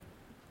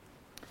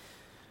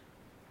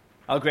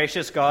Our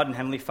gracious God and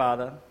Heavenly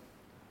Father,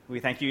 we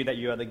thank you that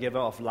you are the giver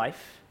of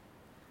life,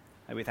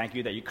 and we thank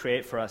you that you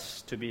create for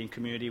us to be in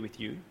community with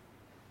you.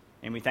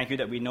 And we thank you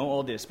that we know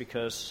all this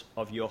because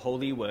of your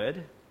holy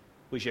word,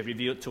 which you have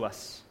revealed to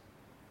us.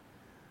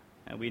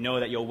 And we know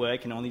that your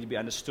word can only be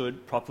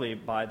understood properly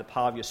by the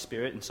power of your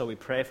Spirit, and so we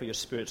pray for your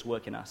Spirit's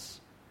work in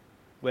us.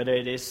 Whether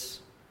it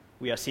is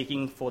we are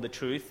seeking for the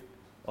truth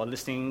or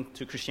listening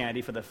to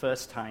Christianity for the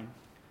first time,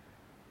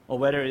 or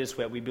whether it is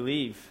where we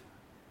believe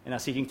and are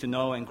seeking to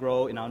know and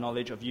grow in our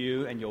knowledge of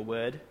you and your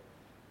word,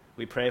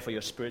 we pray for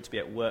your Spirit to be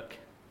at work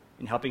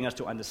in helping us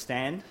to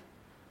understand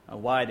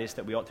why it is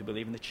that we ought to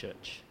believe in the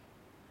church.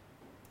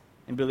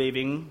 In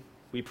believing,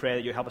 we pray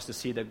that you help us to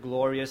see the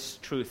glorious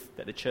truth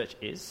that the church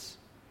is,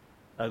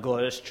 a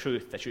glorious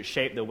truth that should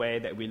shape the way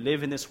that we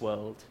live in this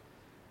world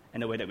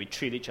and the way that we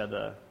treat each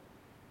other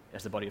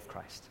as the body of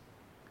Christ.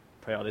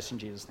 Pray all this in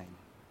Jesus' name.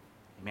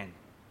 Amen.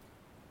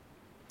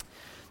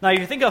 Now, if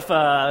you think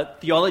of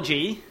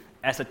theology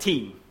as a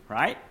team,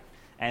 right?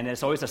 And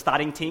there's always a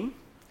starting team.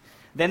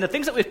 Then the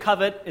things that we've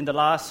covered in the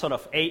last sort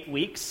of 8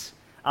 weeks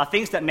are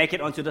things that make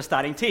it onto the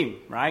starting team,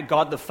 right?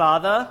 God the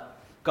Father,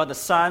 God the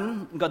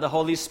Son, God the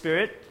Holy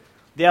Spirit.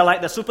 They are like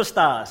the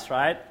superstars,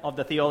 right, of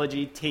the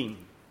theology team.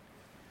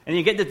 And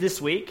you get to this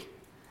week,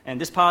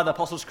 and this part of the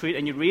Apostles' Creed,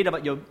 and you read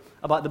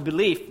about the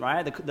belief,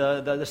 right,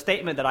 the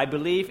statement that I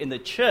believe in the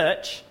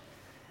church,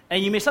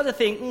 and you may start to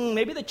think,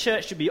 maybe the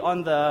church should be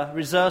on the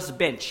reserves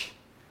bench,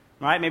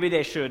 right? Maybe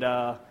they should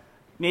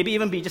maybe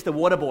even be just a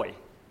water boy,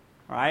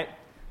 right,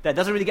 that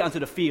doesn't really get onto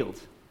the field.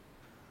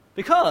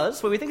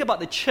 Because when we think about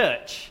the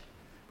church,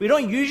 we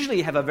don't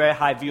usually have a very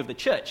high view of the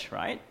church,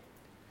 right?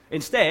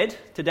 Instead,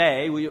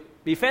 today, we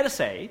be fair to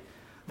say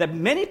that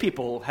many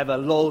people have a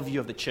low view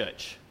of the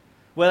church,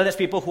 whether there's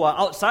people who are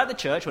outside the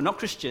church, who are not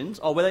Christians,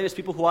 or whether there's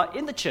people who are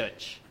in the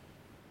church.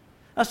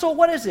 And so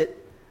what is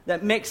it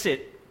that makes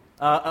it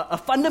a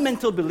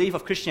fundamental belief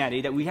of Christianity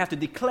that we have to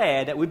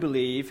declare that we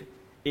believe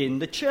in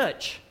the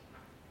church?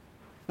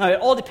 Now, it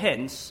all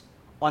depends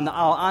on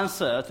our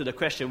answer to the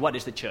question, what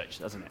is the church,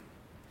 doesn't it?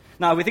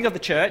 Now, we think of the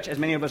church, as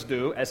many of us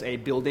do, as a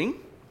building.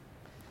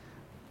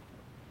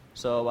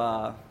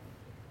 So,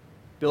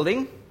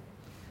 building.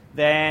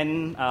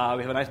 Then we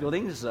have a nice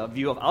building. This is a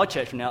view of our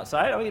church from the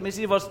outside.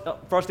 Maybe for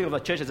us think of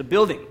a church as a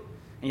building.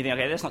 And you think,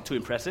 okay, that's not too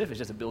impressive. It's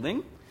just a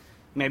building.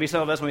 Maybe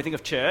some of us, when we think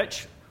of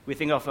church, we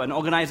think of an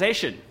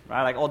organization,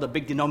 right? Like all the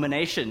big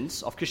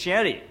denominations of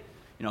Christianity.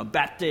 You know,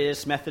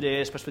 Baptist,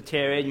 Methodist,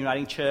 Presbyterian,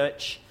 Uniting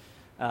Church.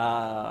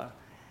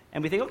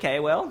 And we think, okay,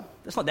 well,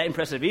 that's not that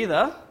impressive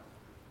either.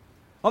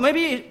 Or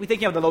maybe we're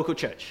thinking of the local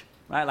church,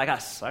 right? Like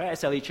us, right?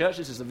 SLE Church.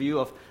 This is the view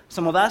of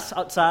some of us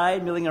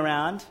outside, milling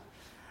around.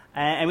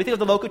 And we think of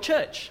the local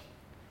church.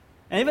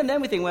 And even then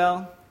we think,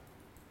 well,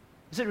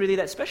 is it really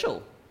that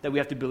special that we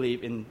have to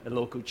believe in a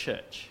local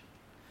church?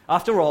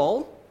 After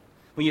all,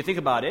 when you think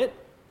about it,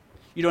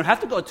 you don't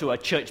have to go to a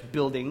church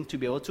building to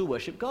be able to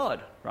worship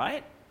God,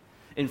 right?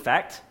 In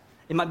fact,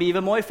 it might be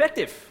even more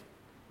effective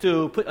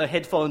to put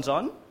headphones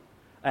on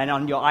and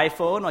on your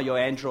iPhone or your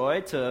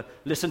Android to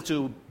listen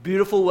to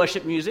beautiful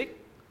worship music,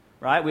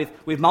 right,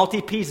 with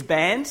multi-piece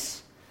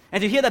bands,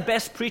 and to hear the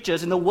best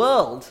preachers in the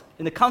world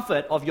in the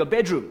comfort of your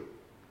bedroom.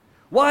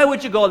 Why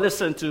would you go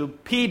listen to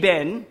P.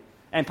 Ben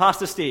and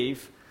Pastor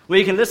Steve where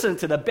you can listen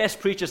to the best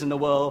preachers in the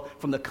world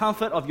from the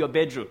comfort of your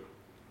bedroom?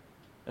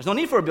 There's no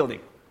need for a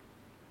building.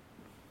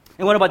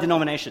 And what about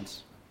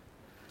denominations?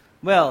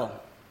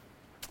 Well,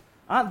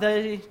 aren't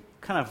they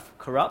kind of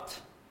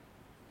corrupt?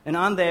 And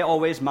aren't they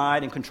always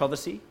mired in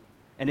controversy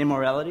and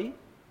immorality?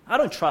 I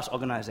don't trust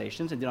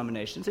organizations and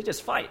denominations. They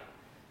just fight.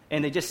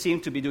 And they just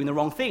seem to be doing the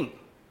wrong thing.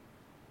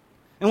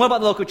 And what about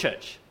the local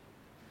church?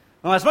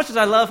 Well, as much as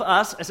I love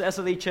us as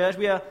SLE Church,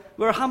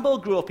 we're a humble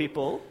group of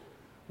people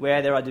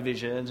where there are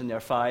divisions and there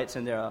are fights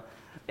and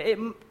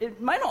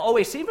it might not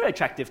always seem very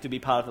attractive to be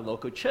part of the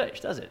local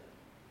church, does it?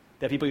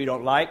 There are people you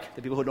don't like, there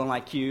are people who don't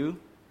like you,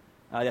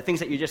 there are things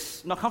that you're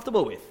just not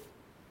comfortable with.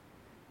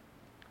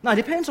 Now, it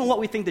depends on what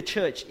we think the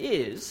church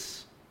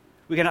is.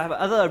 We can have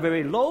either a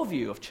very low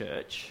view of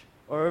church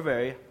or a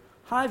very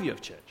high view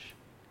of church.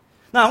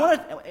 Now,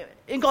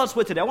 in God's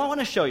Word today, what I want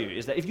to show you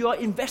is that if you are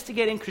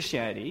investigating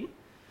Christianity,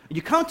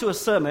 you come to a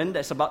sermon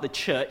that's about the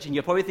church, and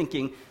you're probably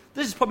thinking,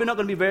 this is probably not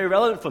going to be very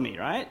relevant for me,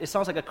 right? It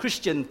sounds like a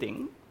Christian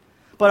thing.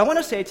 But I want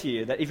to say to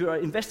you that if you are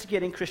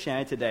investigating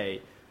Christianity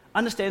today,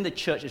 understand the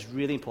church is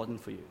really important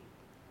for you.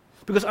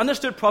 Because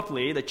understood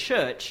properly, the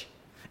church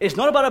is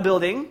not about a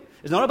building,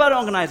 it's not about an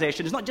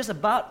organization, it's not just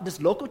about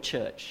this local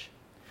church.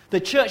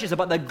 The church is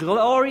about the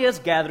glorious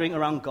gathering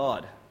around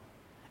God.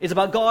 It's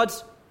about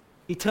God's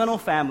eternal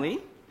family,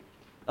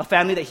 a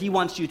family that He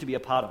wants you to be a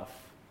part of.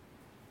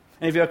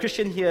 And if you're a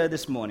Christian here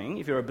this morning,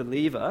 if you're a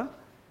believer,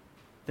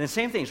 then the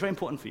same thing is very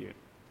important for you.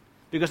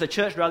 Because the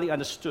church, rightly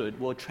understood,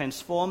 will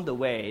transform the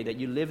way that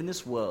you live in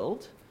this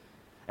world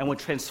and will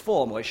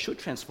transform, or it should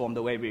transform,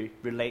 the way we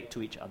relate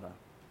to each other.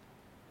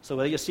 So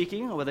whether you're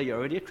seeking or whether you're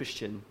already a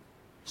Christian,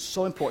 it's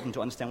so important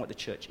to understand what the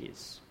church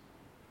is.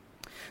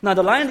 Now,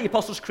 the line of the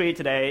Apostles' Creed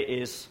today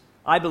is,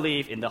 I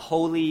believe in the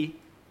Holy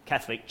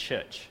Catholic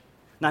Church.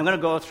 Now I'm going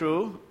to go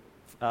through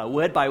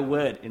word by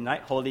word in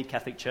Holy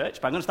Catholic Church,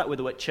 but I'm going to start with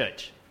the word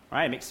church.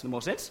 Right? It makes the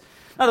most sense.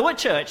 Now the word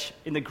church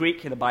in the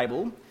Greek in the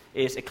Bible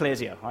is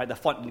ecclesia. Right? The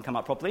font didn't come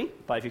out properly,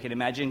 but if you can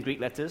imagine Greek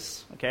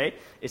letters, okay,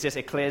 it says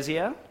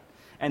ecclesia.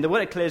 And the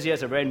word ecclesia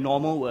is a very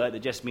normal word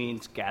that just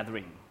means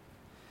gathering.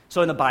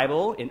 So in the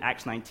Bible, in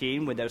Acts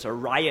 19, when there's a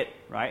riot,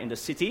 right, in the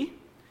city,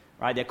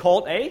 right, they're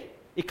called a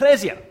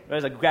ecclesia.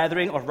 There's a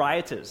gathering of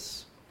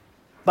rioters.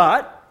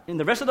 But in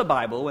the rest of the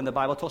Bible, when the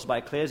Bible talks about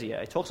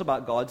ecclesia, it talks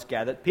about God's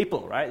gathered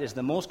people, right? It's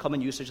the most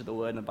common usage of the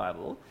word in the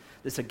Bible.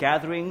 It's a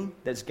gathering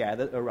that's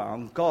gathered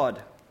around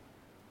God.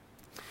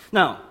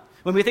 Now,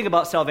 when we think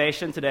about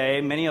salvation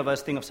today, many of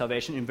us think of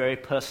salvation in very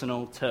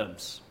personal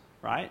terms,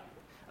 right?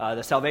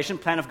 The salvation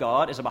plan of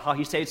God is about how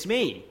He saves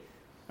me,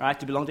 right,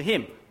 to belong to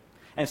Him.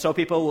 And so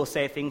people will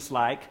say things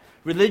like,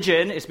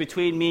 religion is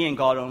between me and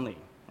God only,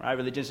 right?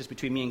 Religion is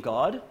between me and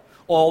God.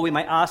 Or we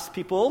might ask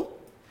people,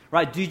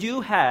 right, do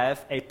you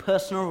have a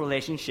personal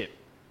relationship,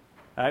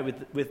 right,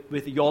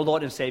 with your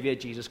Lord and Savior,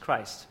 Jesus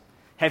Christ?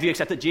 Have you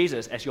accepted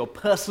Jesus as your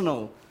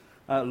personal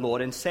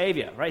Lord and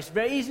Savior, right? It's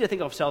very easy to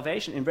think of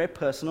salvation in very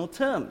personal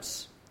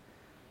terms.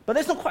 But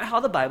that's not quite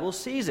how the Bible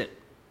sees it.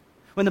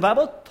 When the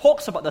Bible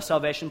talks about the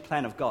salvation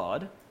plan of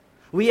God,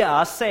 we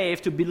are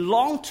saved to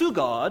belong to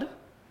God,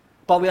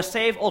 but we are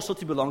saved also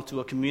to belong to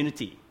a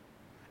community.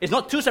 It's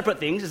not two separate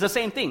things, it's the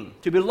same thing.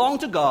 To belong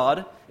to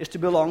God is to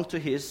belong to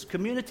His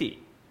community.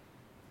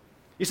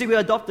 You see, when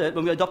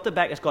we're adopted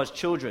back as God's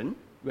children,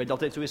 we're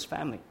adopted into His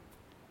family.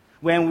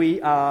 When we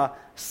are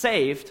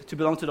saved to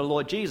belong to the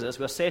Lord Jesus,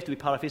 we're saved to be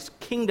part of His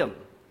kingdom,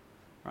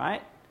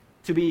 right?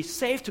 To be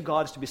saved to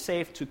God is to be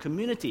saved to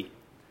community.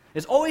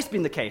 It's always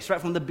been the case,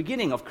 right, from the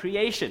beginning of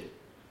creation.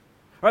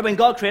 Right, when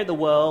God created the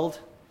world,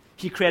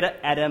 He created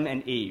Adam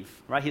and Eve,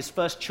 right, His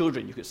first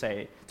children, you could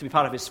say, to be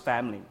part of His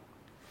family.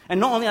 And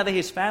not only are they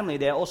His family,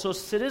 they are also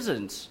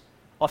citizens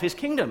of His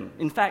kingdom.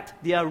 In fact,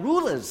 they are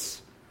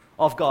rulers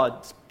of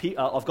God's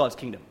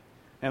kingdom.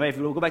 Remember, if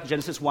we go back to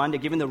Genesis 1, they're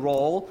given the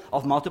role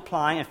of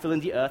multiplying and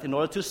filling the earth in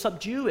order to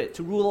subdue it,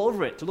 to rule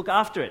over it, to look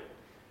after it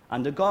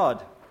under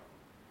God.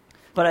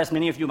 But as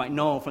many of you might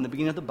know from the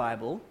beginning of the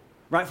Bible,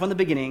 right from the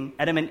beginning,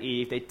 Adam and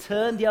Eve, they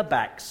turned their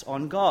backs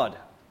on God.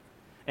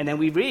 And then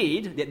we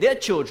read that their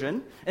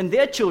children and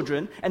their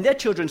children and their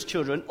children's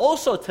children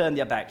also turned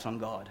their backs on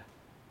God.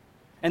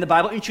 And the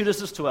Bible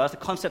introduces to us the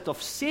concept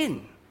of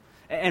sin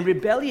and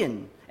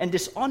rebellion and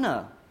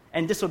dishonor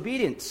and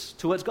disobedience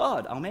towards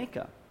God, our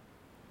Maker.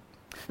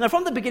 Now,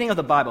 from the beginning of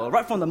the Bible,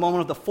 right from the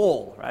moment of the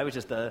fall, right, which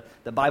is the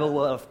Bible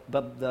word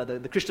of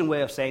the Christian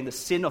way of saying the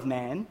sin of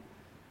man,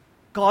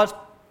 God's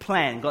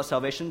plan, God's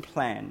salvation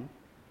plan,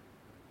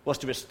 was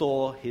to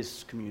restore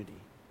His community,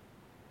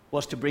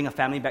 was to bring a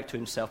family back to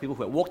Himself, people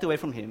who had walked away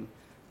from Him.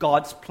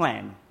 God's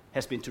plan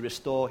has been to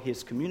restore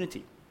His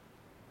community.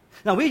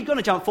 Now, we're going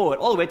to jump forward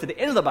all the way to the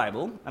end of the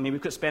Bible. I mean, we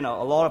could spend a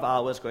lot of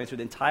hours going through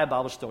the entire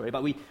Bible story,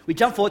 but we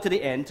jump forward to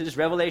the end, to this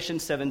Revelation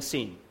 7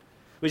 scene,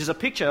 which is a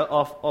picture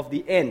of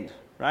the end,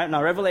 right?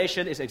 Now,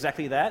 Revelation is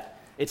exactly that.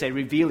 It's a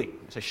revealing.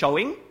 It's a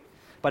showing,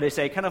 but it's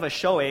a kind of a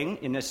showing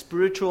in a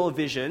spiritual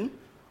vision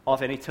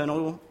of an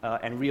eternal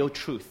and real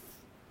truth.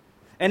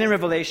 And in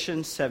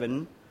Revelation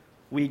 7,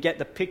 we get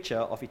the picture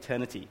of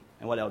eternity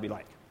and what that will be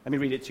like. Let me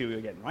read it to you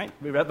again, right?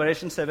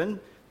 Revelation 7,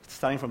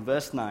 starting from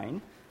verse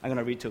 9, I'm going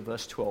to read to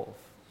verse 12.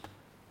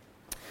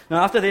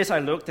 Now after this I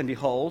looked, and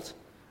behold,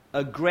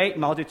 a great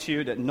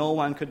multitude that no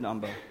one could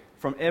number,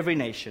 from every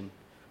nation,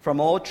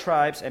 from all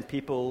tribes and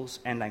peoples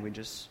and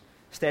languages,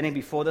 standing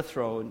before the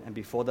throne and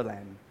before the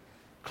Lamb,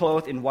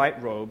 clothed in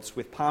white robes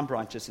with palm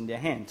branches in their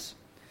hands,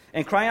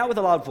 and crying out with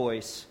a loud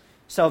voice,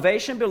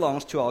 "Salvation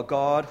belongs to our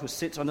God who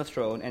sits on the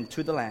throne and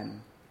to the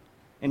Lamb."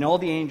 And all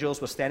the angels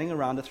were standing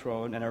around the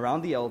throne and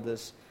around the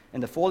elders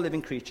and the four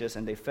living creatures,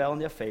 and they fell on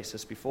their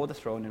faces before the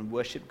throne and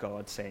worshipped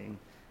God, saying,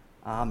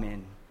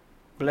 Amen.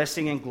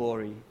 Blessing and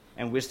glory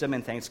and wisdom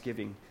and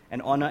thanksgiving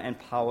and honor and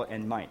power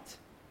and might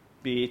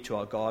be to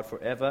our God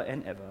forever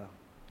and ever.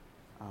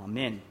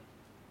 Amen.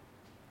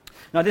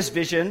 Now this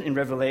vision in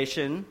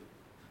Revelation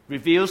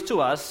reveals to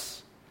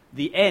us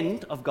the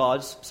end of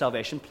God's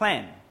salvation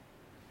plan.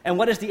 And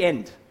what is the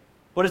end?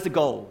 What is the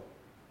goal?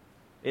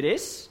 It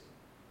is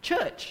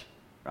church,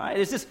 right?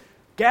 It is this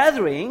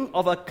gathering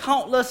of a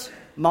countless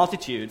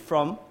multitude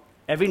from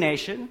every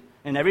nation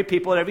and every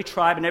people and every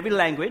tribe and every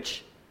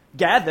language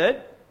gathered,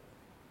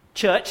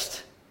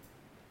 churched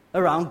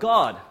around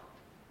God,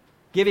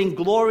 giving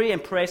glory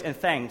and praise and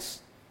thanks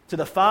to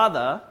the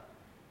Father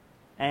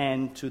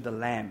and to the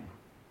Lamb.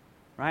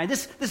 Right?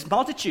 This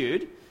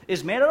multitude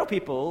is made up of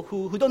people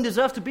who don't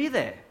deserve to be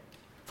there.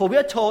 For we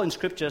are told in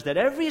Scriptures that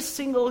every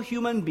single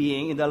human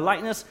being in the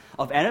likeness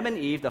of Adam and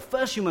Eve, the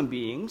first human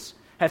beings,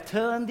 have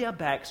turned their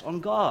backs on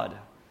God,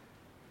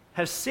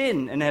 have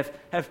sinned and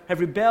have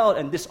rebelled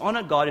and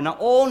dishonored God in our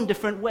own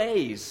different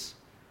ways.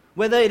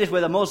 Whether it is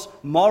with the most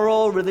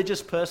moral,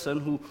 religious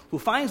person who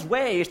finds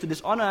ways to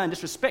dishonor and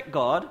disrespect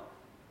God,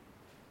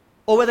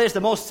 or whether it's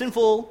the most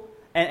sinful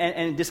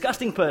and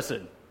disgusting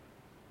person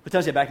who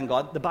turns their back on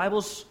God, the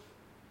Bible's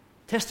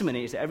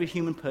testimony is that every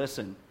human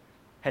person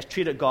has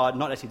treated God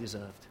not as he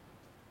deserved.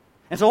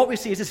 And so what we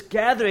see is this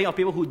gathering of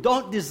people who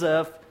don't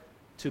deserve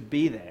to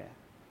be there.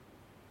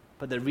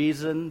 But the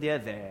reason they're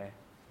there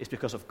is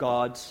because of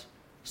God's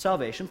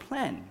salvation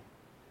plan.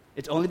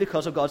 It's only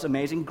because of God's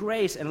amazing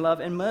grace and love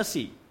and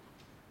mercy.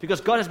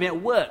 Because God has been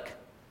at work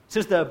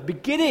since the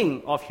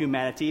beginning of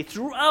humanity,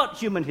 throughout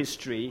human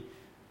history,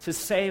 to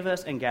save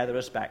us and gather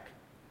us back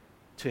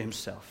to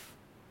himself.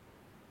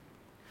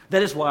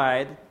 That is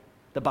why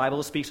the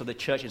Bible speaks of the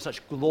church in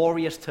such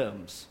glorious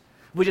terms,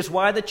 which is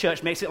why the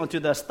church makes it onto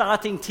the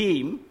starting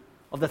team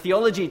of the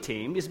theology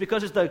team, is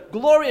because it's the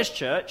glorious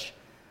church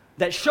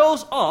that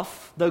shows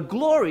off the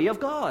glory of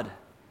God.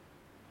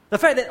 The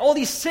fact that all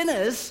these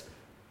sinners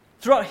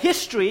throughout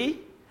history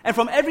and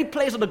from every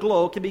place of the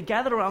globe can be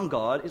gathered around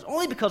God is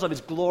only because of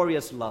his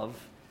glorious love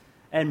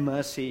and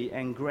mercy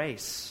and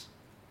grace.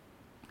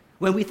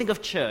 When we think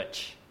of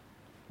church,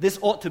 this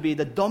ought to be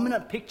the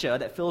dominant picture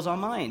that fills our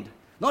mind.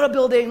 Not a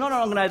building, not an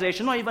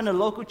organization, not even a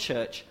local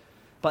church,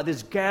 but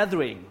this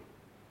gathering,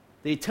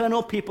 the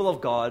eternal people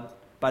of God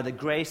by the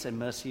grace and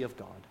mercy of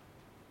God.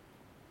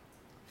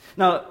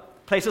 Now,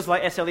 places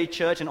like SLE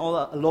Church and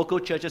all the local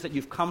churches that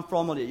you've come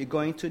from or that you're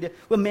going to,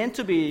 were meant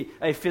to be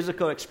a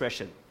physical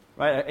expression,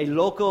 right? A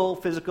local,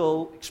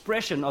 physical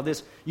expression of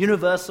this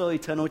universal,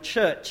 eternal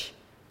church.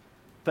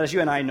 But as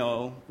you and I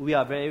know, we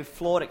are very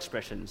flawed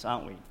expressions,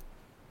 aren't we?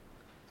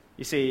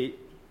 You see,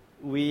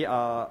 we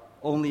are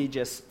only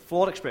just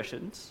flawed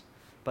expressions,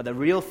 but the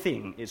real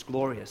thing is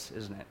glorious,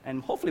 isn't it?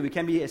 And hopefully we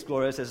can be as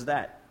glorious as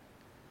that.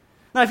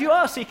 Now, if you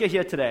are a seeker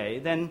here today,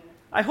 then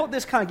I hope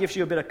this kind of gives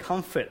you a bit of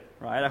comfort,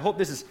 right? I hope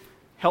this is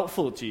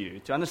helpful to you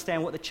to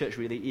understand what the church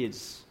really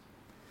is.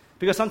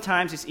 Because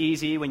sometimes it's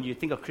easy when you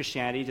think of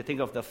Christianity to think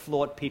of the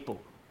flawed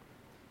people,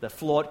 the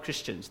flawed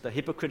Christians, the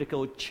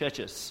hypocritical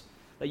churches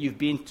that you've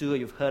been to or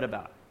you've heard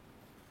about.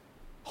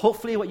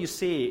 Hopefully what you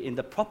see in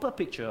the proper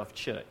picture of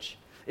church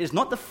is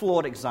not the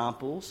flawed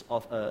examples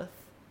of earth,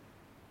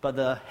 but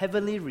the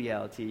heavenly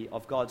reality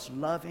of God's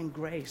love and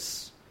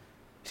grace.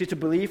 See, to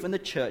believe in the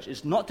church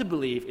is not to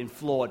believe in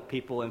flawed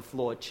people and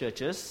flawed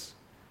churches.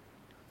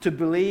 To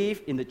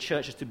believe in the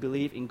church is to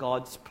believe in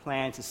God's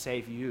plan to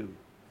save you.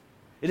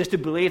 It is to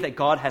believe that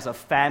God has a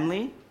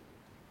family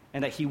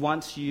and that he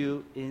wants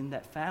you in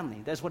that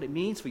family. That's what it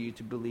means for you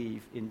to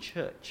believe in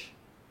church.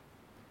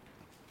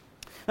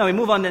 Now we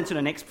move on then to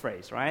the next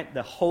phrase, right?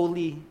 The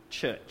holy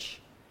church.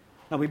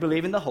 Now we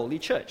believe in the holy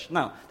church.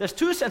 Now, there's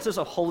two senses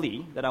of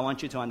holy that I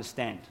want you to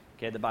understand,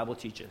 okay, the Bible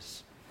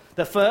teaches.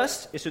 The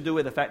first is to do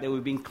with the fact that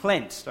we've been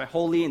cleansed, right?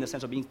 Holy in the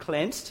sense of being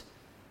cleansed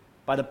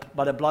by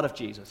the blood of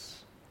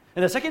Jesus.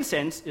 And the second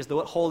sense is the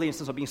word holy in the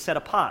sense of being set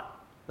apart.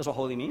 That's what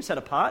holy means, set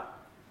apart.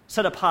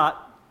 Set apart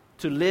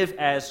to live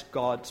as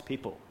God's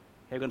people.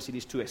 Okay, we're going to see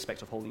these two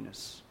aspects of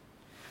holiness.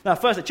 Now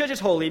first, the church is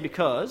holy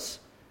because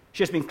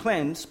she has been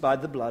cleansed by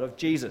the blood of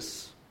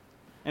Jesus.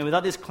 And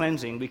without this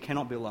cleansing, we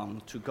cannot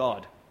belong to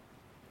God.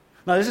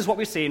 Now this is what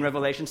we see in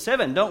Revelation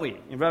 7, don't we?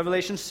 In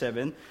Revelation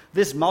 7,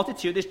 this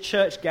multitude, this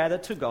church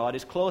gathered to God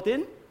is clothed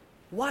in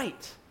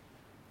white,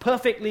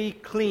 perfectly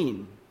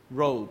clean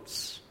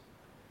robes.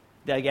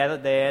 They are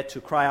gathered there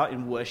to cry out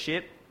in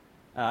worship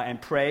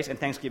and praise and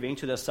thanksgiving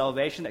to the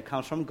salvation that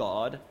comes from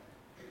God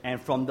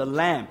and from the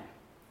Lamb.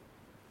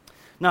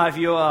 Now, if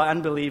you're an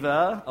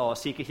unbeliever or a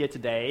seeker here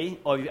today,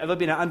 or you've ever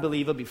been an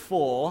unbeliever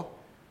before,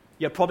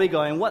 you're probably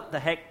going, what the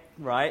heck,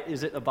 right,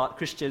 is it about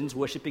Christians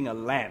worshiping a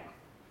lamb?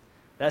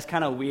 That's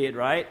kind of weird,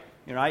 right?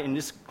 Right? In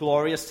this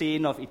glorious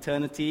scene of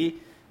eternity,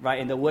 right,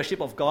 in the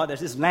worship of God, there's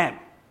this lamb,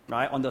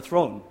 right, on the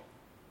throne.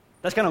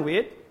 That's kind of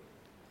weird.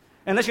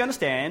 Unless you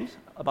understand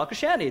about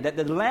Christianity, that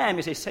the lamb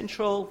is a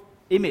central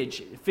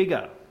image,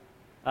 figure,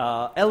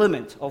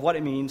 element of what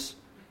it means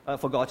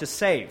for God to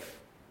save.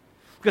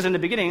 Because in the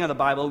beginning of the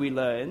Bible, we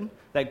learn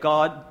that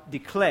God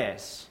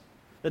declares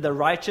that the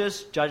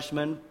righteous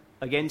judgment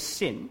against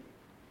sin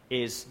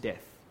is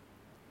death.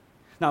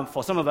 Now,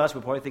 for some of us,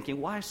 we're probably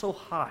thinking, why so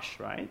harsh,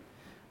 right?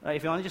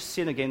 If you only just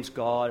sin against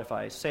God, if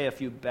I say a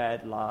few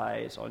bad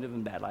lies, or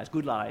even bad lies,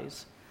 good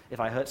lies, if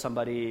I hurt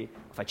somebody,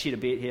 if I cheat a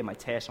bit here in my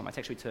test or my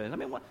tax returns, I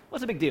mean,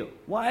 what's the big deal?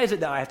 Why is it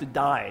that I have to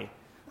die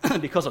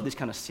because of these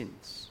kind of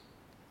sins?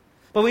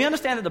 But we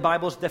understand that the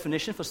Bible's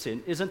definition for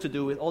sin isn't to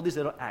do with all these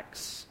little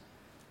acts,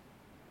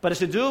 but it's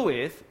to do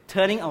with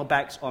turning our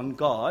backs on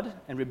God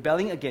and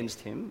rebelling against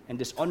him and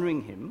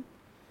dishonoring him,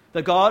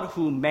 the God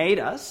who made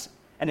us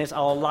and is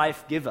our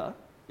life giver.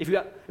 If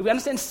we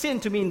understand sin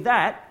to mean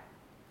that,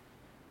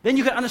 then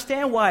you can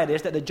understand why it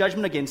is that the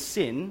judgment against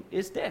sin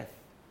is death.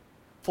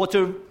 For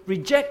to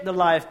reject the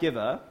life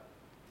giver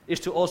is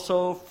to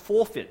also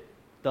forfeit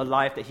the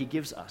life that he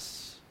gives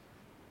us.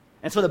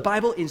 And so the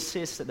Bible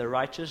insists that the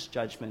righteous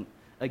judgment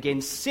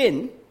against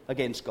sin,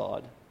 against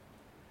God,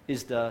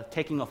 is the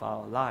taking of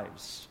our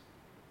lives.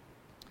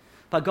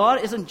 But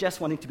God isn't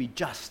just wanting to be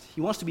just.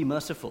 He wants to be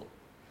merciful.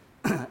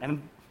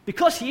 And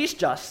because he is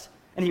just,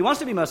 and he wants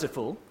to be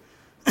merciful,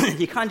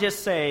 he can't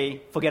just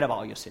say, forget about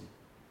all your sin.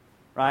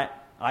 Right?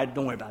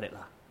 Don't worry about it.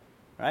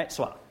 Right?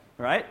 Swap.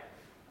 Right?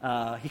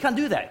 He can't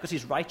do that because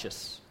he's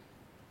righteous.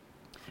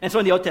 And so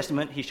in the Old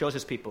Testament, he shows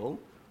his people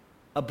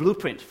a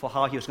blueprint for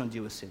how he was going to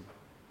deal with sin.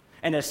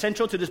 And as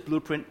central to this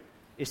blueprint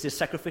is this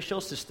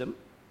sacrificial system.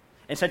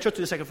 And central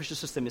to the sacrificial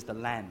system is the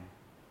lamb,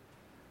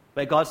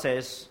 where God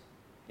says,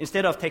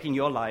 instead of taking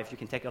your life, you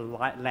can take a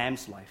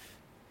lamb's life.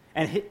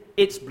 And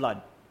its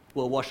blood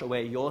will wash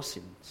away your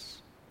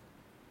sins.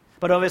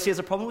 But obviously there's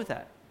a problem with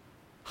that.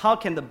 How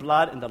can the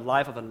blood and the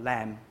life of a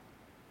lamb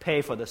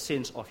pay for the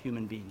sins of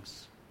human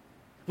beings?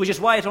 Which is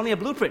why it's only a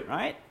blueprint,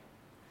 right?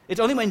 It's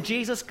only when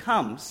Jesus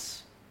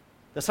comes,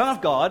 the Son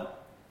of God,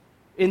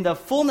 in the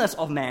fullness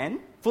of man,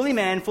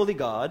 fully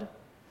God,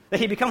 that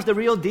he becomes the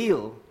real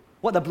deal,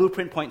 what the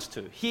blueprint points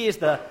to. He is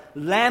the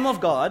Lamb of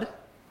God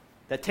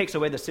that takes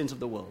away the sins of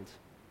the world.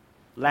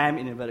 Lamb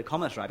in inverted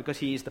commas, right? Because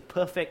he is the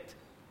perfect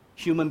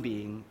human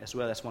being as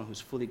well as one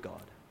who's fully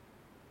God.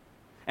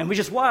 And which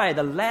is why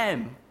the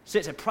Lamb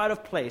sits at pride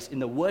of place in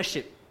the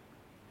worship.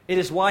 It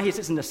is why he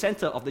sits in the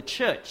center of the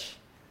church,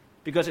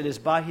 because it is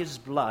by his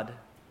blood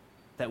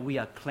that we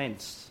are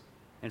cleansed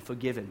and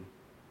forgiven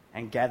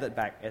and gathered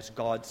back as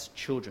God's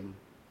children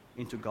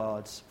into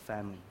God's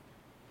family.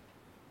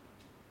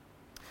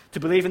 To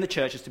believe in the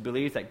church is to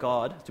believe that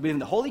God, to believe in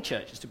the Holy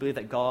Church is to believe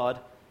that God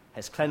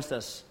has cleansed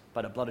us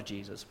by the blood of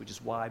Jesus, which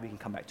is why we can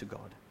come back to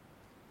God.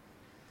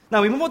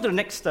 Now we move on to the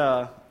next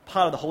part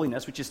of the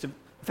holiness, which is the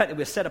fact that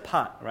we're set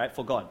apart, right,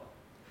 for God.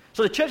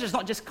 So the church is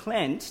not just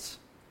cleansed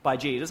by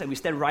Jesus and we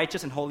stand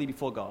righteous and holy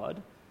before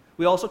God.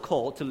 We're also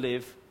called to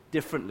live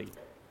differently.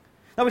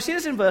 Now we see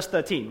this in verse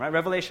 13, right?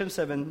 Revelation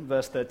 7,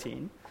 verse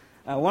 13.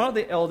 One of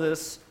the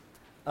elders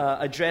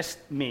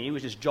addressed me,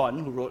 which is John,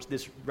 who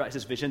writes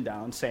this vision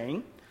down,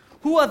 saying,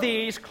 "Who are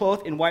these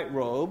clothed in white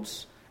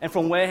robes, and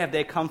from where have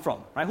they come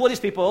from?" Right? Who are these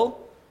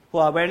people who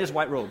are wearing these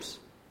white robes?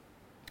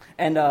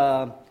 And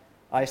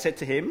I said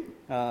to him,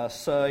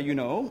 "Sir, you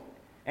know."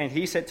 And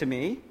he said to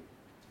me,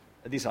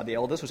 these are the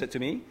elders who said to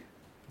me,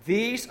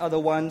 "These are the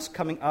ones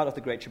coming out of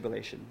the great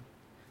tribulation.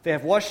 They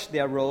have washed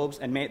their robes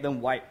and made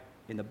them white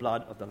in the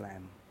blood of the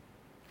Lamb."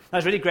 Now,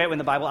 it's really great when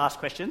the Bible asks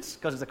questions,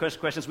 because it's the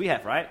questions we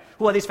have, right?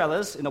 Who are these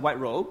fellas in the white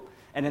robe?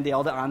 And then the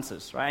elder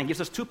answers, right? And gives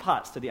us two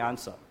parts to the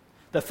answer.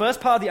 The first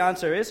part of the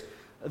answer is,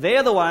 they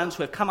are the ones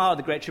who have come out of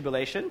the great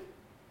tribulation.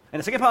 And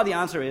the second part of the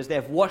answer is, they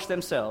have washed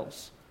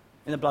themselves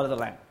in the blood of the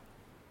Lamb.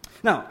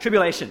 Now,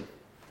 tribulation.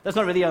 That's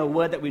not really a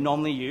word that we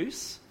normally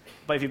use.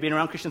 But if you've been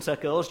around Christian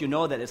circles, you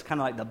know that it's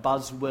kind of like the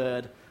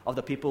buzzword of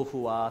the people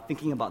who are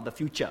thinking about the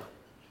future,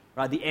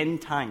 right? The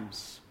end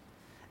times.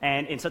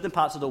 And in certain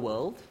parts of the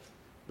world,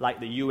 like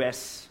the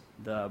US,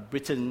 the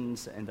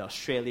Britons, and the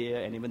Australia,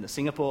 and even the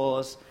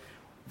Singapores,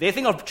 they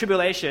think of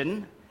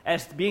tribulation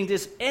as being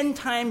this end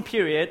time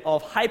period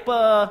of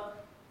hyper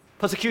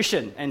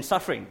persecution and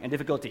suffering and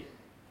difficulty,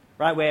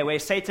 right? Where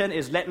Satan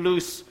is let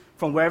loose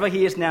from wherever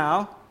he is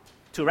now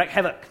to wreak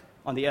havoc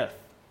on the earth.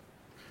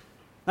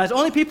 Now, it's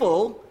only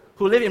people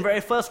who live in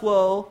very first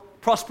world,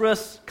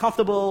 prosperous,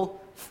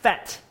 comfortable,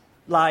 fat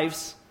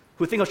lives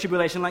who think of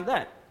tribulation like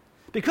that.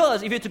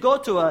 Because if you were to go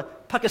to a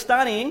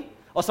Pakistani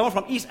or someone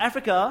from East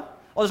Africa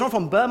or someone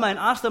from Burma and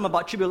ask them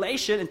about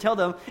tribulation and tell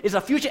them it's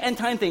a future end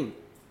time thing,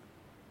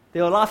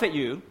 they will laugh at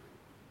you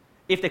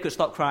if they could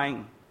stop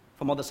crying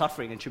from all the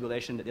suffering and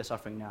tribulation that they're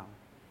suffering now.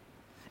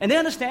 And they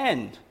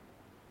understand,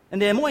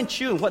 and they're more in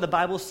tune with what the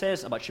Bible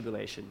says about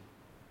tribulation.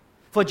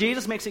 For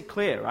Jesus makes it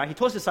clear, right? He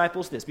told his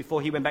disciples this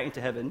before he went back into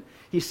heaven.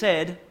 He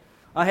said,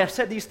 "I have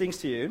said these things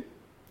to you,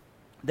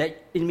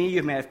 that in me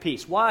you may have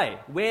peace." Why?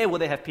 Where will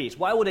they have peace?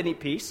 Why would they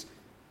need peace?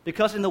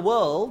 Because in the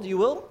world you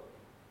will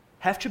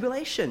have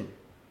tribulation.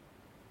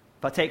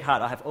 But take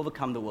heart, I have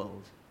overcome the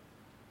world.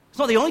 It's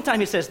not the only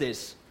time he says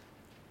this.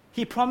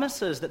 He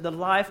promises that the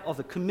life of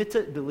the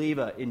committed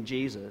believer in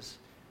Jesus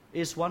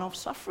is one of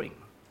suffering.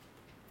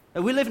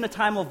 That we live in a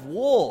time of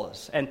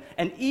wars and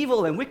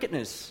evil and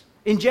wickedness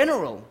in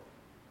general.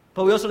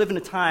 But we also live in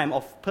a time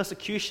of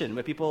persecution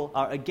where people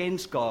are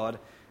against God,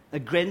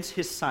 against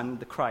his Son,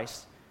 the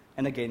Christ,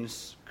 and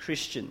against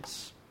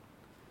Christians.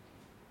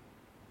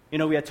 You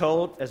know, we are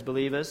told as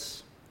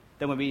believers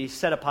that when we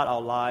set apart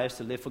our lives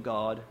to live for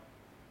God,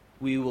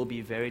 we will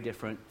be very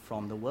different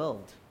from the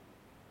world.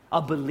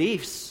 Our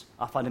beliefs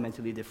are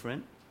fundamentally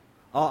different.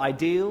 Our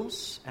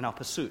ideals and our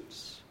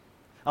pursuits.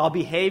 Our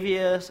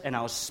behaviors and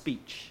our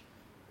speech.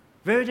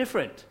 Very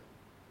different.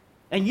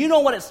 And you know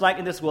what it's like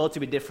in this world to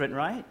be different,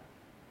 right?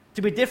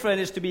 To be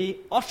different is to be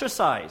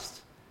ostracized.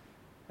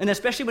 And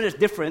especially when there's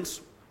difference,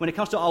 when it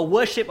comes to our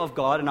worship of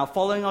God and our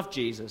following of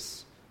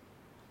Jesus,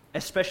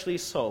 especially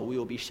so, we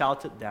will be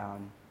shouted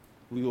down,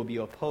 we will be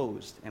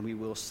opposed, and we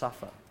will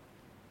suffer.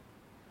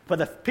 But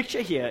the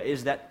picture here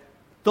is that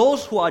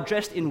those who are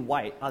dressed in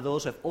white are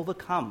those who have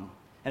overcome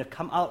and have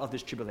come out of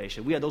this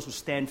tribulation. We are those who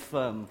stand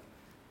firm.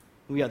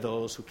 We are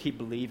those who keep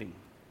believing.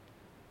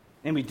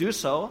 And we do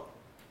so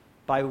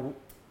by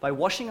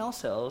washing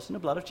ourselves in the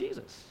blood of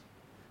Jesus,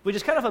 which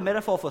is kind of a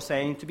metaphor for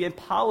saying to be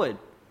empowered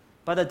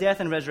by the death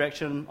and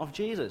resurrection of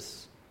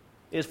Jesus.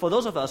 It is for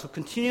those of us who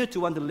continue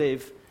to want to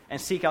live and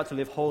seek out to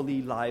live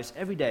holy lives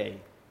every day.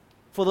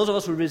 For those of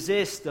us who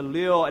resist the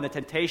lure and the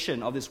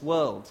temptation of this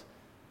world,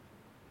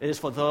 It is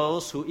for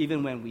those who,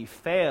 even when we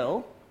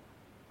fail,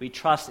 we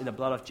trust in the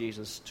blood of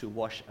Jesus to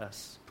wash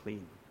us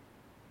clean.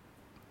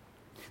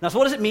 Now, so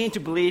what does it mean to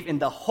believe in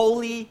the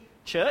holy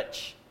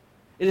church?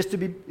 It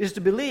is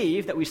to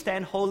believe that we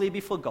stand holy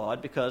before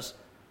God because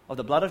of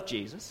the blood of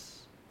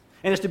Jesus.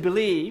 And it's to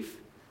believe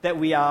that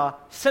we are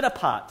set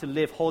apart to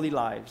live holy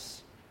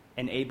lives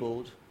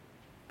enabled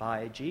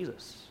by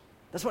Jesus.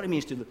 That's what it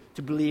means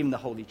to believe in the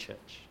holy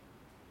church.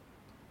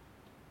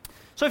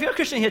 So if you're a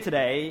Christian here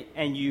today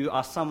and you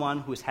are someone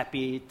who is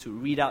happy to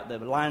read out the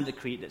line of the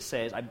creed that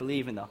says, I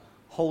believe in the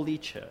holy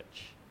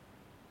church,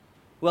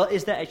 well,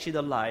 is that actually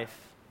the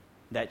life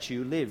that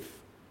you live?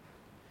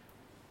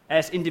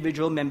 As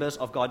individual members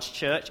of God's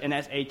church and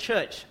as a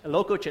church, a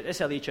local church,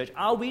 SLE church,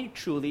 are we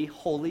truly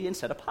holy and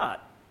set apart?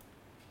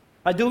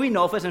 Or do we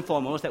know first and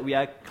foremost that we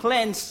are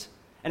cleansed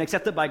and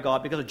accepted by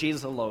God because of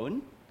Jesus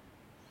alone?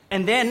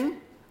 And then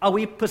are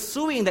we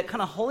pursuing that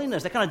kind of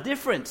holiness, that kind of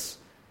difference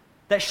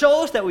that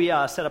shows that we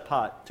are set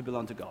apart to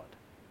belong to God?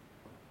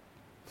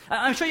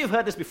 I'm sure you've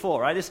heard this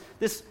before, right?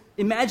 This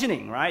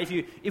imagining, right?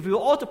 If we were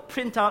all to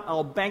print out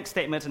our bank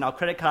statements and our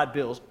credit card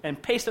bills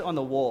and paste it on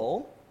the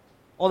wall,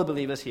 all the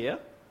believers here,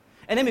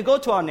 and then we go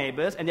to our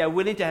neighbors and they're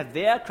willing to have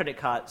their credit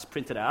cards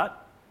printed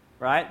out,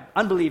 right?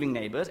 Unbelieving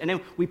neighbors, and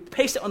then we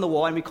paste it on the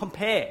wall and we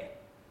compare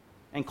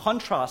and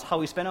contrast how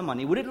we spend our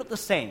money. Would it look the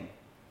same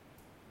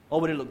or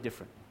would it look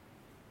different?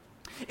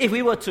 If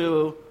we were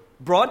to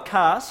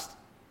broadcast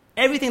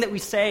everything that we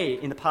say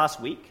in the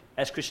past week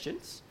as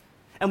Christians,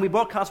 and we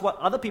broadcast what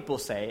other people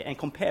say and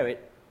compare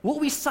it, would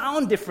we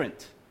sound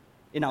different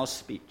in our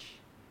speech?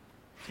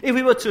 If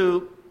we were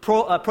to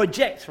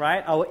project,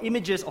 right, our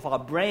images of our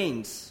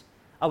brains,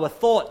 our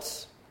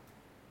thoughts,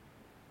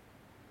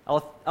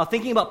 our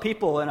thinking about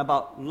people and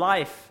about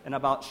life and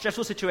about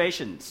stressful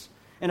situations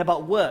and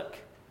about work,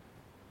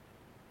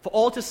 for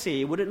all to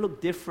see, would it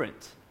look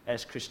different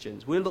as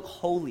Christians? Would it look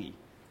holy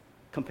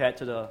compared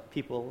to the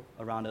people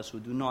around us who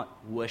do not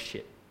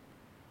worship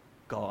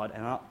God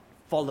and are not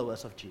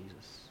followers of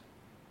Jesus?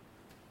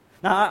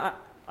 Now,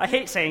 I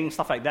hate saying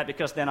stuff like that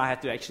because then I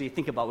have to actually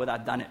think about whether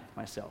I've done it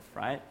myself,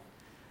 right?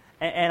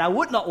 And I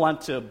would not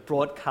want to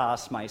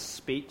broadcast my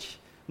speech,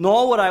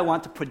 nor would I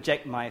want to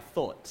project my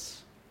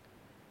thoughts,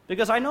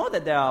 because I know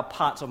that there are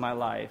parts of my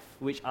life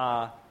which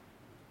are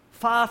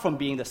far from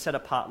being the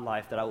set-apart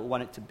life that I would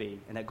want it to be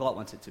and that God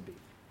wants it to be.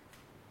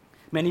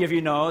 Many of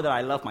you know that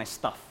I love my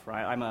stuff,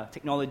 right? I'm a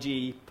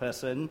technology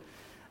person.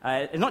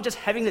 And not just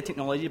having the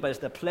technology, but it's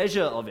the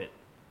pleasure of it.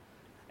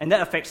 And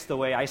that affects the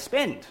way I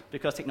spend,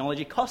 because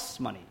technology costs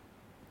money.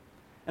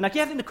 And I keep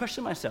having to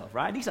question myself,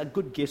 right? These are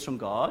good gifts from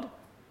God,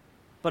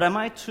 but am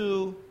I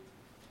too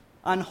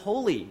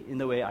unholy in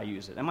the way I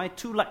use it? Am I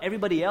too like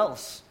everybody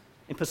else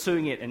in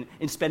pursuing it and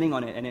in spending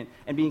on it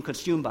and being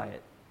consumed by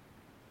it?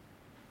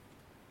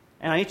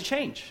 And I need to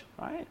change,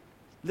 right?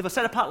 Live a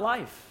set-apart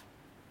life.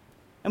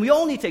 And we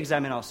all need to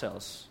examine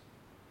ourselves.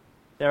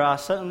 There are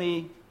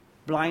certainly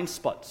blind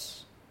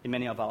spots in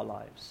many of our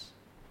lives.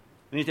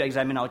 We need to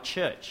examine our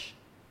church.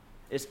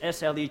 Is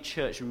SLE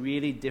Church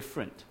really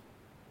different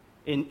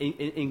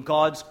in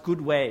God's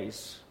good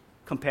ways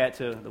compared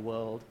to the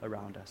world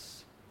around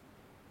us?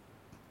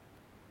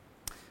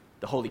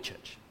 The Holy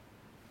Church.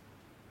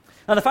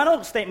 Now, the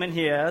final statement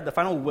here, the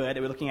final word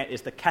that we're looking at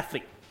is the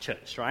Catholic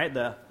Church, right?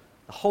 The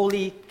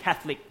Holy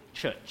Catholic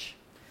Church.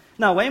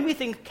 Now, when we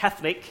think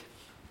Catholic,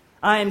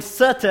 I am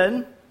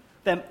certain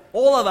that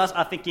all of us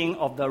are thinking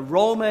of the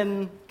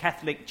Roman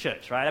Catholic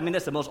Church, right? I mean,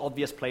 that's the most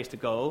obvious place to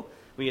go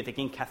when you're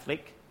thinking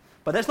Catholic.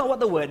 But that's not what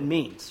the word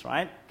means,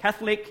 right?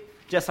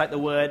 Catholic, just like the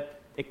word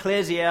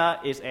ecclesia,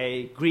 is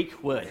a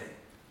Greek word,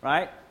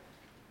 right?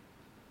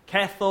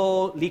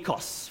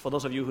 Katholikos, for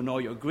those of you who know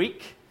your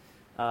Greek,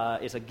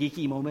 is a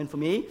geeky moment for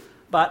me.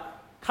 But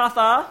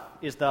katha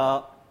is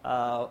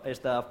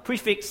the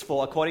prefix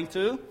for according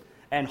to,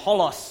 and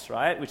holos,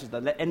 right, which is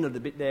the end of the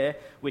bit there,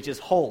 which is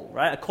whole,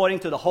 right? According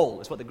to the whole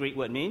is what the Greek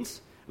word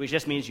means, which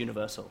just means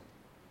universal.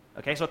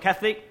 Okay, so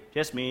Catholic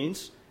just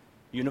means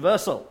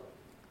universal.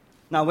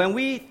 Now, when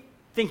we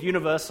think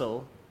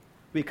universal,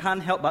 we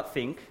can't help but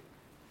think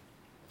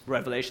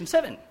Revelation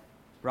 7,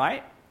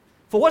 right?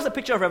 For what's the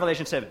picture of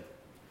Revelation 7?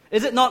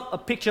 Is it not a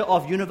picture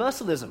of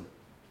universalism,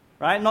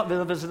 right? Not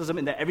universalism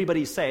in that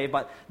everybody's saved,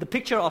 but the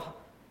picture of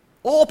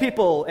all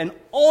people and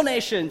all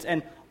nations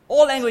and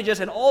all languages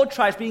and all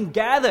tribes being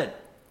gathered,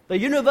 the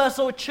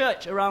universal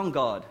church around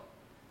God.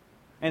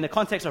 And in the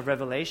context of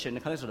Revelation, in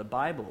the context of the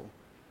Bible,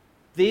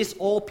 this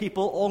all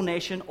people, all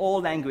nation,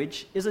 all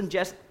language isn't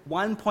just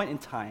one point in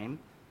time,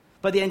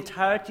 but the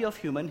entirety of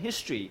human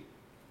history.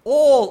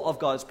 All of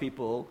God's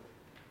people,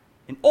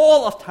 in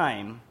all of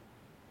time,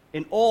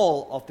 in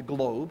all of the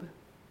globe,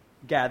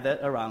 gathered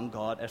around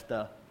God as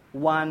the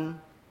one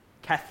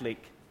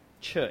Catholic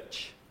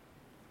Church.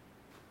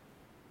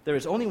 There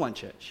is only one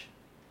church,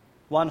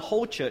 one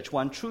whole church,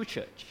 one true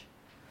church.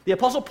 The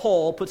Apostle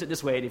Paul puts it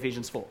this way in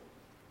Ephesians 4.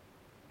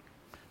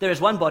 There is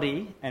one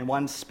body and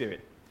one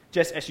spirit,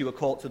 just as you were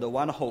called to the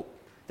one hope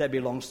that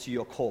belongs to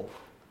your call.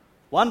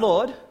 One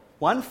Lord,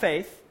 one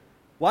faith,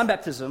 one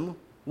baptism,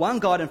 one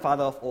God and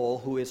Father of all,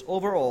 who is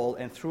over all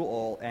and through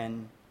all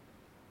and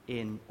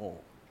in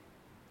all.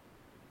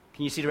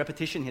 Can you see the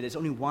repetition here? There's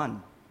only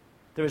one.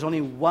 There is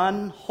only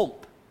one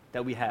hope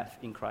that we have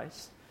in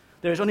Christ.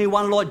 There is only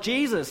one Lord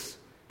Jesus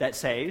that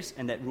saves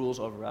and that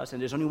rules over us.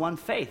 And there's only one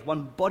faith,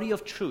 one body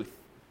of truth,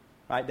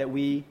 right, that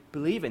we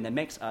believe in, that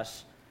makes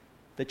us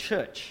the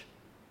church.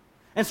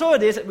 And so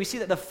it is that we see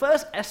that the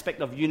first aspect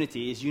of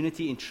unity is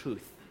unity in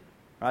truth.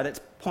 Right?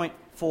 That's point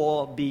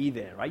 4b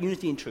there, right?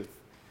 Unity in truth.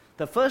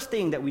 The first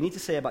thing that we need to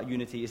say about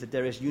unity is that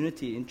there is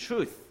unity in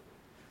truth.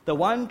 The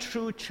one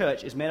true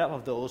church is made up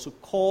of those who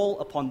call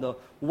upon the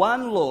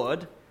one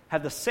Lord,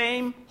 have the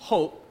same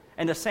hope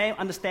and the same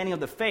understanding of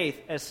the faith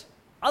as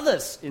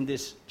others in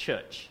this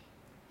church.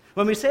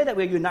 When we say that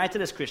we're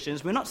united as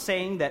Christians, we're not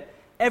saying that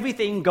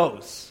everything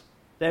goes.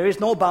 There is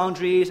no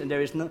boundaries and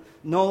there is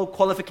no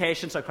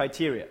qualifications or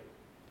criteria.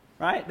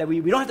 Right? That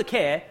we don't have to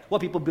care what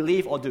people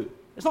believe or do.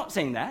 It's not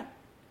saying that.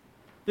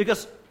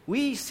 Because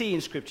we see in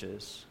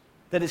Scriptures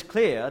that it's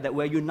clear that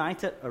we're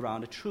united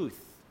around the truth.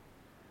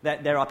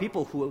 That there are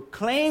people who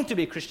claim to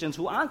be Christians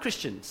who aren't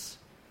Christians.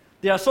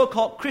 There are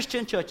so-called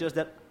Christian churches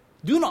that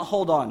do not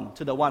hold on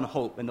to the one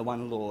hope and the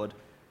one Lord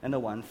and the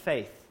one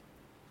faith.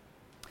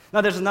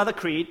 Now, there's another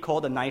creed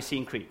called the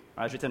Nicene Creed.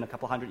 It was written a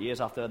couple hundred years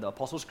after the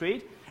Apostles'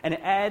 Creed, and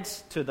it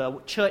adds to the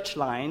church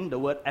line the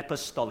word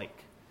apostolic.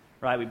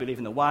 Right? We believe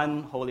in the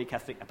one holy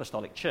Catholic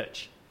apostolic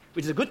church,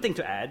 which is a good thing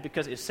to add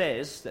because it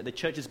says that the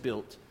church is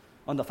built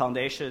on the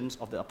foundations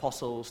of the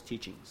apostles'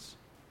 teachings.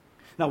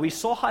 Now, we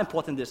saw how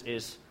important this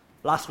is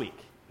last week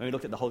when we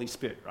looked at the Holy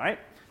Spirit, right?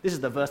 This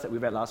is the verse that we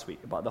read last week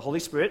about the Holy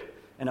Spirit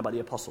and about the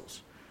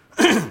apostles.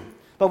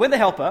 But when the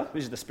Helper,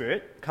 which is the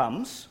Spirit,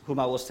 comes, whom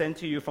I will send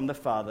to you from the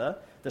Father,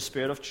 the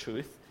Spirit of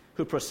truth,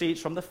 who proceeds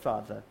from the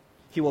Father,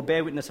 he will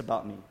bear witness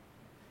about me.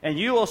 And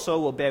you also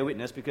will bear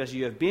witness because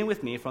you have been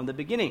with me from the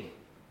beginning.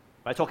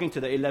 By talking to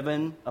the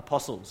 11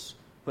 apostles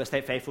who have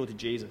stayed faithful to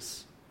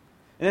Jesus.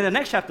 And in the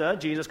next chapter,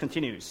 Jesus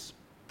continues.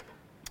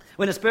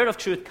 When the Spirit of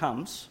truth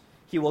comes,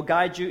 he will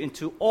guide you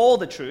into all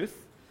the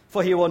truth,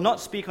 for he will not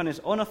speak on his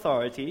own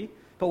authority,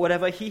 but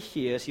whatever he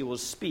hears, he will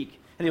speak,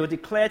 and he will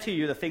declare to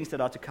you the things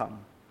that are to come.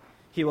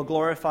 He will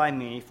glorify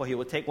me, for he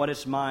will take what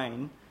is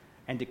mine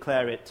and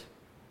declare it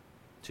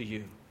to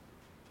you.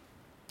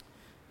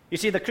 You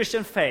see, the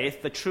Christian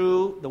faith,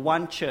 the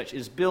one church,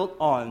 is built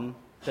on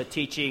the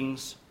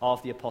teachings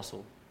of the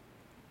apostles,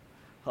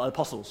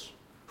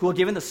 who were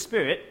given the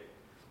Spirit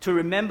to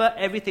remember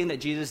everything that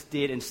Jesus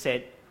did and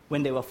said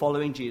when they were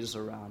following Jesus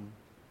around.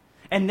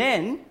 And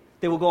then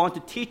they will go on to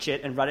teach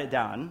it and write it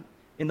down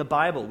in the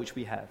Bible, which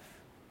we have.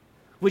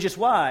 Which is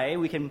why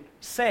we can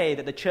say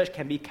that the church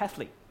can be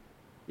Catholic.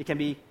 It can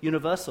be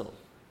universal.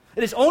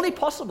 It is only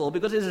possible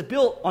because it is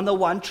built on the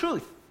one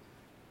truth,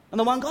 on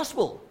the one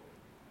gospel.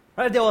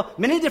 Right? If there were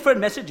many different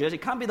messages,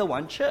 it can't be the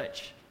one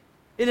church.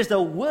 It is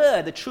the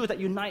word, the truth that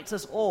unites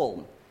us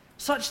all,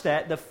 such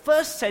that the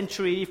first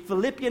century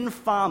Philippian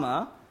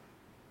farmer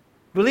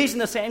believes in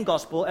the same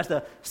gospel as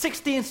the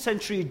 16th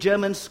century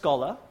German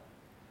scholar,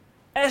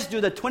 as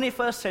do the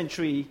 21st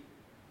century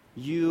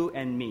you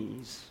and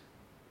me's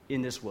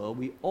in this world.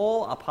 We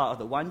all are part of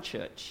the one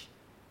church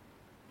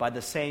by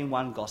the same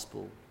one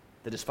gospel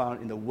that is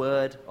found in the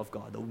Word of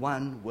God, the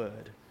one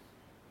Word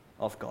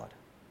of God.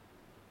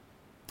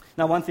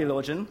 Now, one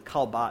theologian,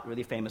 Karl Barth,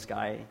 really famous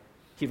guy,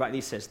 he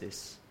rightly says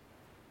this: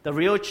 the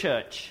real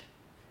church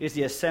is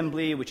the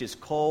assembly which is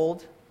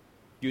called,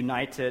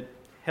 united,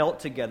 held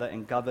together,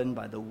 and governed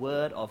by the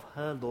word of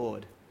her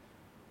Lord,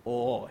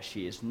 or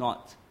she is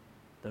not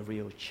the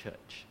real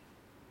church.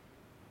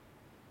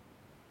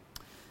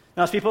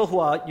 Now, as people who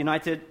are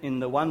united in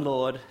the one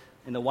Lord,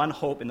 in the one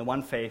hope, in the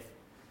one faith,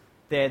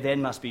 there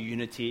then must be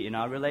unity in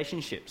our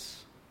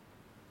relationships.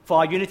 For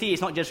our unity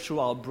is not just through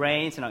our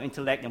brains and our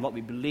intellect and what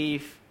we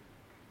believe,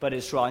 but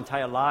it's through our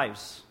entire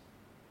lives.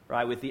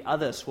 Right, with the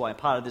others who are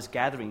part of this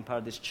gathering, part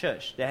of this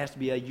church. There has to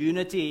be a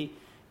unity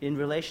in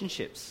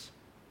relationships.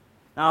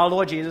 Now, our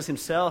Lord Jesus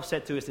himself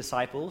said to his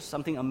disciples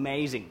something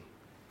amazing.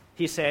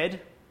 He said,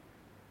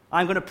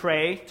 I'm going to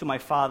pray to my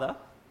Father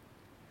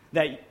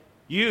that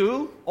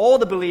you, all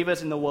the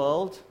believers in the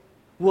world,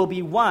 will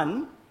be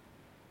one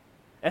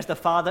as the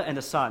Father and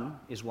the Son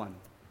is one.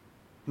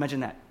 Imagine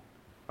that.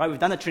 Right, we've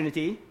done the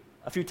Trinity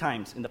a few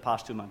times in the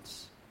past 2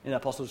 months in the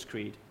Apostles'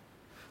 Creed.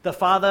 The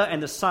Father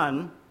and the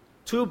Son,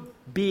 two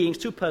beings,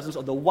 two persons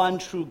of the one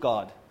true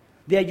God.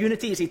 Their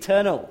unity is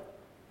eternal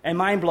and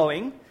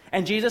mind-blowing.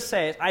 And Jesus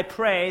says, I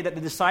pray that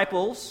the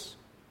disciples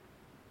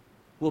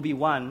will be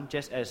one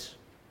just as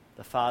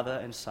the Father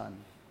and Son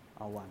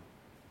are one.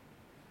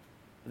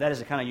 That is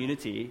the kind of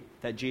unity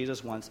that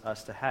Jesus wants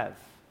us to have.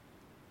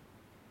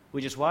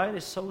 Which is why it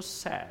is so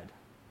sad,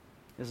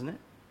 isn't it,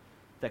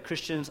 that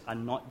Christians are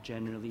not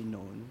generally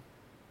known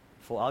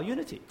for our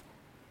unity.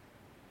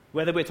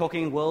 Whether we're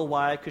talking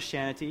worldwide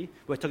Christianity,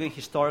 we're talking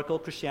historical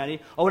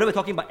Christianity, or whether we're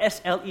talking about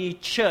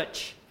SLE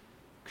church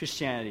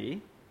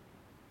Christianity,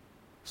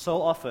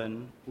 so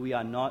often we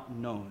are not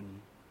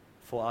known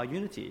for our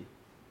unity.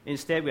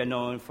 Instead, we are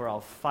known for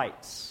our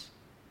fights,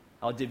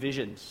 our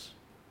divisions,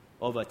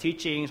 over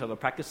teachings, over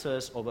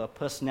practices, over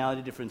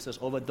personality differences,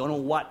 over don't know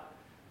what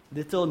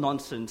little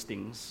nonsense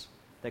things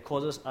that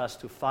causes us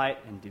to fight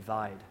and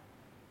divide.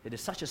 It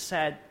is such a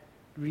sad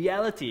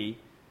reality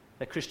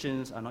that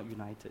Christians are not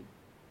united.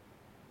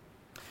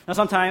 Now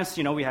sometimes,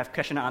 we have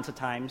question and answer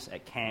times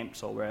at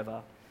camps or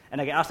wherever,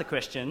 and I get asked the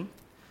question,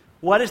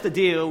 what is the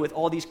deal with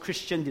all these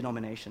Christian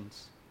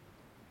denominations?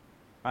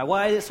 Right?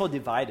 Why is it so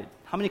divided?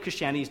 How many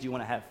Christianities do you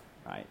want to have?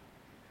 Right?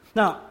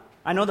 Now,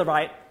 I know the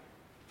right,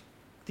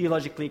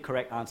 theologically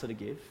correct answer to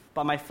give,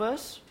 but my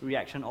first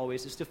reaction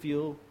always is to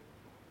feel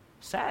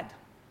sad,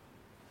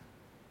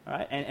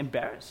 right, and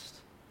embarrassed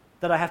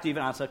that I have to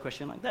even answer a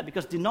question like that,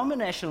 because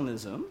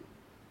denominationalism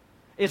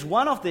is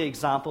one of the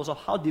examples of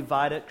how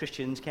divided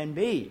Christians can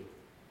be.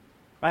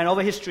 Right? And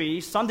over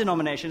history, some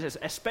denominations have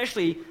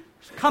especially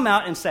come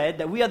out and said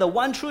that we are the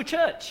one true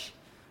church.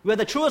 We are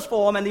the truest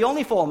form and the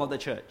only form of the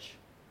church.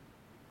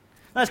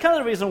 Now, it's kind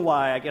of the reason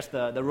why, I guess,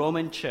 the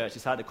Roman Church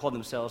decided to call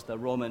themselves the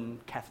Roman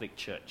Catholic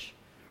Church.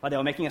 Right? They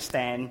were making a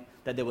stand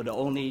that they were the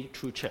only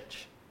true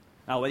church.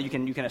 Now, whether you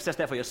can assess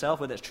that for yourself,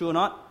 whether it's true or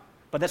not,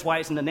 but that's why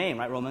it's in the name,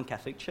 right? Roman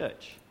Catholic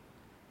Church.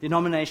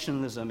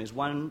 Denominationalism is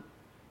one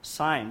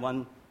sign,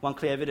 one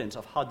clear evidence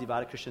of how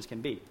divided Christians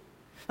can be.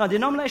 Now,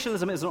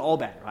 denominationalism isn't all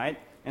bad, right?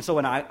 And so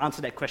when I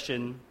answer that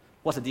question,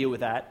 what's the deal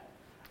with that?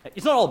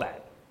 It's not all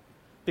bad.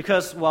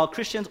 Because while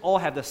Christians all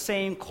have the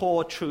same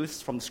core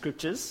truths from the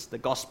Scriptures, the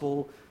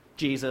gospel,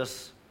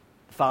 Jesus,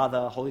 the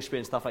Father, Holy Spirit,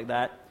 and stuff like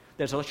that,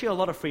 there's actually a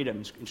lot of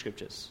freedom in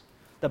Scriptures.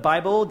 The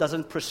Bible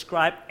doesn't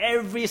prescribe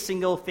every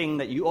single thing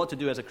that you ought to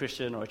do as a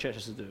Christian or a church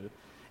has to do.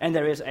 And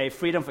there is a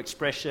freedom of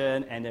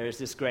expression, and there is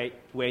this great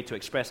way to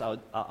express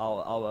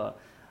our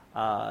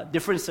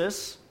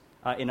differences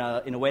in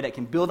a way that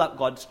can build up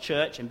God's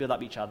church and build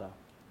up each other.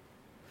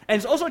 And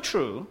it's also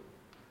true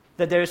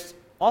that there's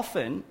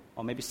often,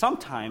 or maybe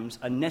sometimes,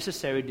 a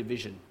necessary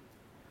division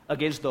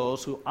against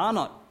those who are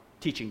not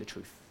teaching the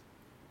truth.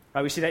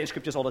 Right? We see that in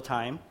Scriptures all the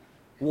time,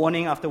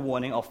 warning after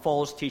warning of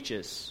false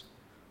teachers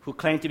who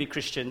claim to be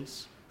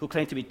Christians, who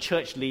claim to be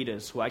church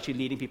leaders, who are actually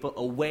leading people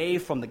away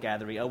from the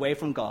gathering, away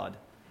from God,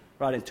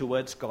 rather than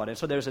towards God. And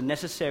so there's a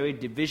necessary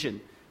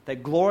division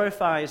that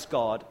glorifies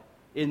God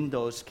in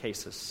those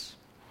cases.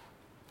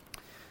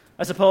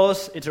 I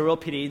suppose it's a real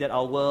pity that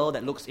our world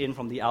that looks in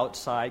from the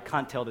outside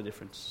can't tell the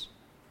difference.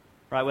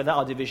 Right? Whether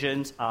our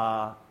divisions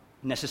are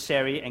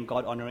necessary and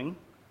God-honoring,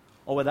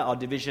 or whether our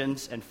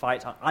divisions and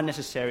fights are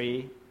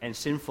unnecessary and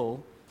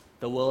sinful,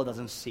 the world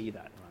doesn't see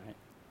that, right?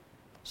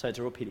 So it's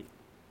a real pity.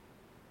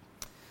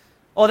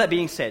 All that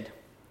being said,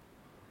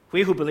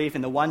 we who believe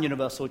in the one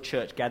universal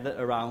church gathered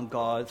around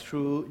God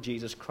through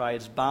Jesus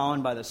Christ,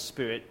 bound by the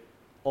Spirit,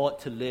 ought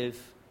to live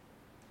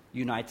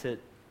united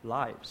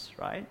lives,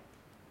 right?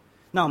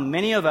 Now,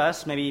 many of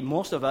us, maybe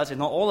most of us, if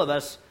not all of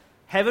us,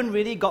 haven't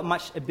really got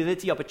much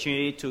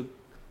opportunity to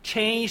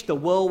change the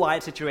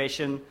worldwide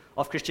situation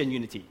of Christian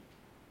unity.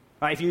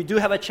 Right? If you do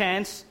have a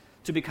chance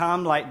to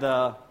become like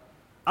the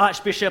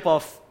Archbishop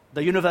of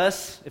the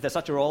universe, if there's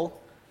such a role,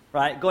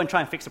 right, go and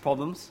try and fix the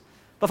problems.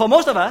 But for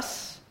most of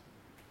us,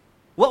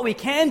 what we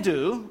can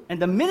do,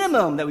 and the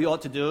minimum that we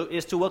ought to do,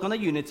 is to work on the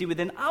unity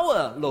within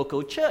our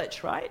local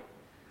church, right?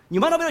 You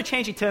might not be able to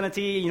change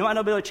eternity, you might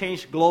not be able to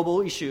change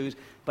global issues,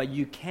 but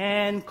you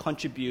can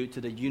contribute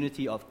to the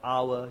unity of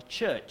our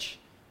church.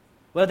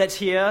 Whether that's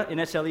here in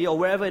SLE or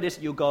wherever it is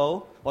you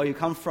go or you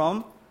come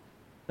from,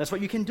 that's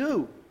what you can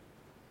do.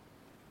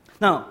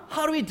 Now,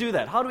 how do we do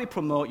that? How do we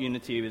promote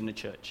unity within the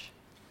church?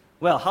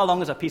 Well, how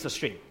long is a piece of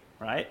string,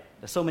 right?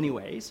 There's so many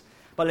ways,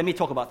 but let me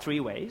talk about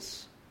 3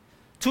 ways.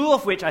 2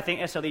 of which I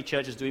think SLE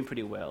Church is doing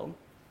pretty well,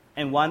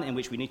 and 1 in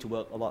which we need to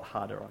work a lot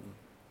harder on.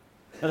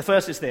 Now, the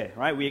first is there,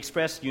 right? We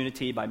express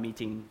unity by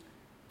meeting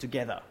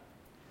together.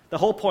 The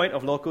whole point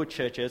of local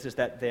churches is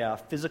that they are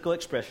physical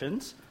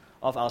expressions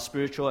of our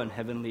spiritual and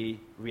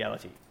heavenly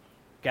reality,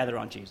 gathered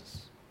around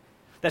Jesus.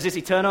 There's this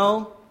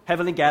eternal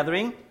heavenly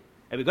gathering,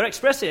 and we've got to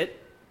express it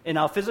in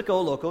our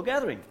physical local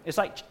gathering. It's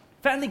like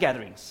family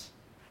gatherings.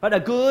 Right? A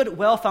good,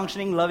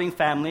 well-functioning, loving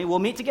family will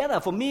meet together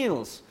for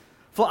meals,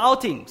 for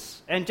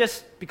outings, and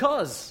just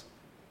because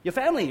you're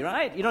family,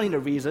 right? You don't need a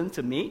reason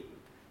to meet.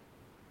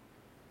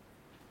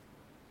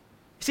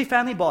 You see,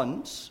 family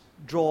bonds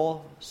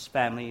draws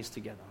families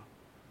together.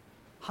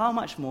 How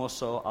much more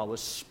so our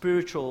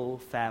spiritual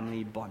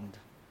family bond?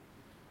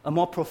 A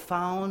more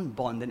profound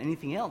bond than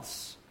anything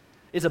else.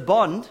 It's a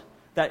bond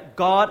that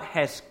God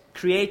has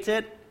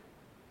created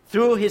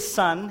through His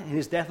Son and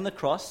His death on the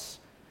cross,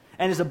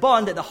 and it's a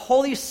bond that the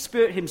Holy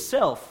Spirit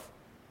Himself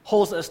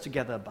holds us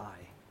together by.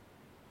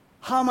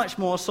 How much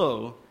more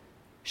so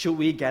should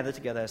we gather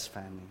together as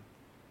family?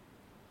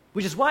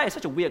 Which is why it's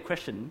such a weird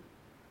question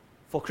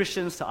for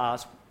Christians to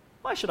ask,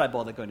 why should I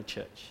bother going to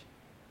church?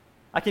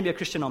 I can be a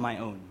Christian on my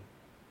own.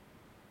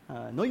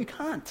 No, you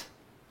can't.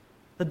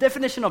 The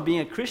definition of being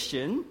a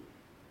Christian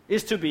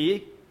is to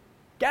be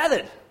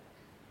gathered,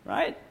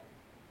 right?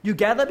 You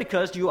gather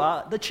because you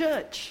are the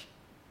church.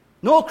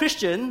 No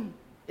Christian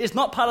is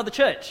not part of the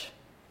church,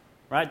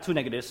 right? 2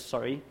 negatives,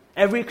 sorry.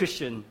 Every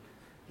Christian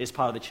is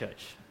part of the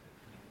church,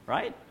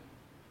 right?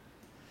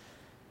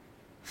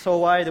 So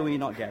why do we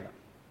not gather?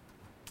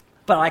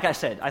 But like I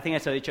said, I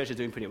think SLE Church is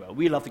doing pretty well.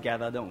 We love to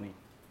gather, don't we?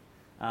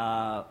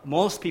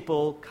 Most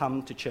people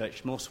come to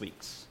church most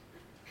weeks.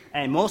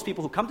 And most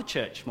people who come to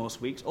church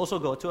most weeks also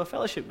go to a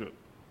fellowship group.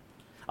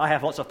 I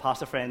have lots of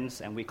pastor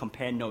friends, and we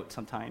compare notes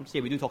sometimes.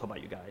 Yeah, we do talk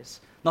about you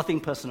guys. Nothing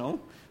personal,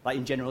 like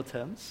in general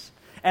terms.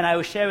 And I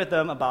will share with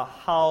them about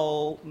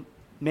how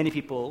many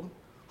people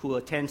who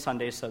attend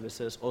Sunday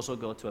services also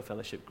go to a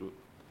fellowship group.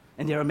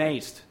 And they're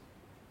amazed.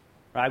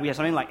 Right? We have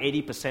something like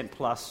 80%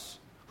 plus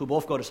who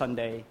both go to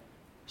Sunday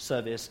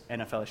service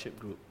and a fellowship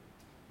group,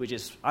 which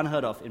is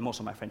unheard of in most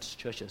of my friends'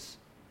 churches.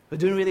 We're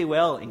doing really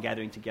well in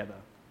gathering together.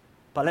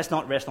 But let's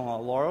not rest on our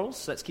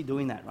laurels. Let's keep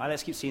doing that, right?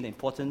 Let's keep seeing the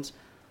importance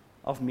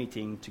of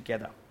meeting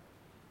together.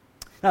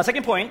 Now, the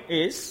second point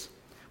is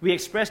we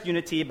express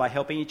unity by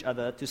helping each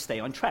other to stay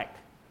on track.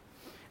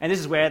 And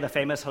this is where the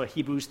famous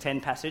Hebrews 10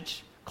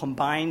 passage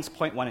combines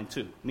point 1 and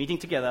 2, meeting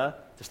together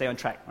to stay on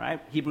track, right?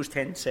 Hebrews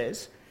 10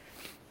 says,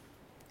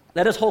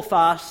 "Let us hold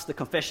fast the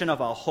confession of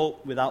our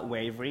hope without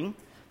wavering,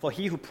 for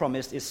he who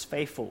promised is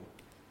faithful.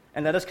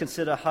 And let us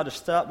consider how to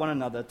stir up one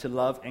another to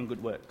love and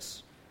good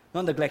works,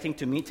 not neglecting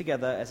to meet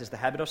together as is the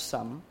habit of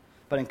some,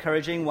 but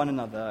encouraging one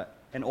another,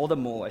 and all the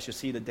more as you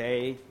see the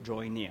day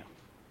drawing near."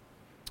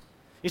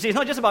 You see, it's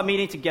not just about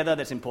meeting together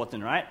that's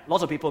important, right?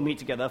 Lots of people meet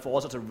together for all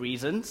sorts of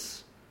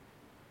reasons.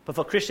 But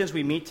for Christians,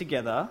 we meet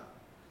together,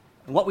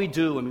 and what we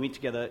do when we meet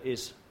together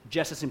is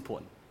just as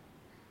important.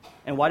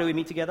 And why do we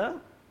meet together?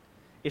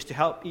 It's to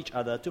help each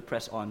other to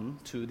press on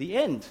to the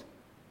end.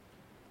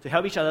 To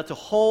help each other to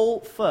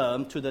hold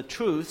firm to the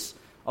truths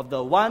of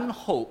the one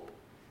hope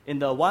in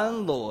the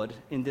one Lord,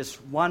 in this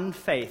one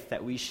faith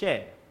that we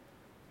share.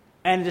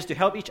 And it is to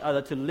help each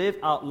other to live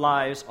out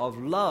lives of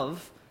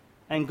love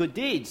and good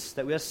deeds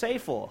that we are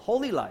saved for,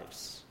 holy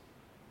lives.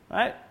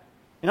 Right?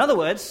 In other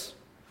words,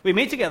 we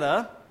meet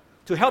together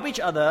to help each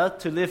other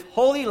to live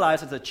holy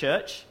lives as a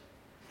church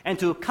and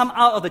to come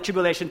out of the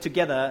tribulation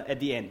together at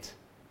the end.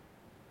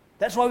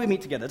 That's why we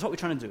meet together. That's what we're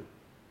trying to do.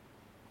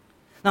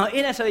 Now,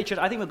 in SLE Church,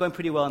 I think we're going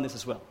pretty well on this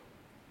as well.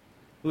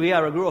 We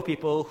are a group of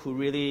people who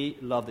really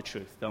love the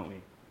truth, don't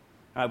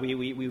we?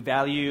 We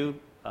value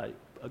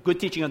a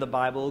good teaching of the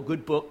Bible,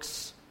 good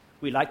books.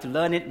 We like to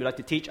learn it. We like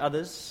to teach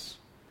others.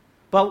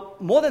 But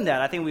more than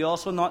that, I think we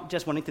also not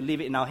just wanting to leave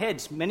it in our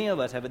heads. Many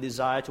of us have a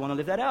desire to want to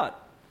live that out.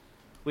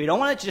 We don't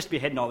want it to just be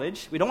head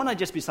knowledge. We don't want to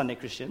just be Sunday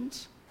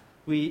Christians.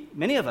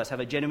 Many of us have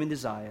a genuine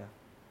desire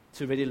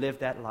to really live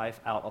that life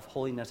out of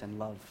holiness and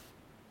love.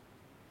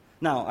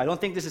 Now, I don't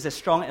think this is as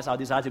strong as our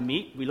desire to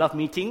meet. We love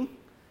meeting,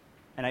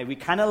 and we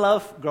kind of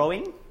love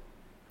growing.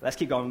 Let's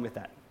keep going with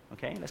that,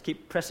 okay? Let's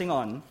keep pressing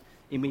on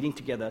in meeting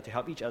together to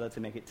help each other to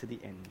make it to the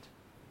end.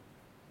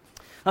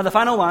 Now, the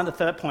final one, the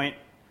third point,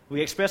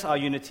 we express our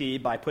unity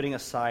by putting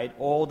aside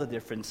all the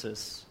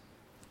differences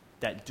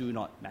that do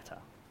not matter.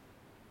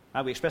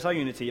 We express our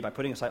unity by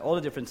putting aside all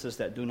the differences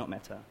that do not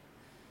matter.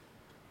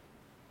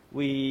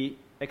 We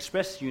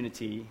express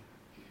unity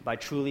by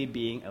truly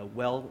being a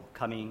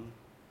welcoming,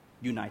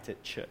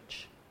 united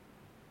church.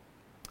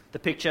 The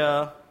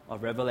picture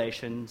of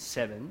Revelation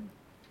 7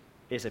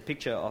 is a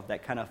picture of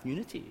that kind of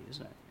unity,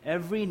 isn't it?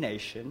 Every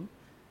nation,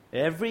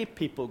 every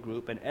people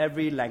group, and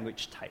every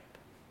language type.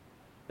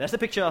 That's the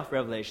picture of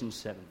Revelation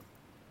 7.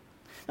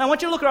 Now, I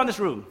want you to look around this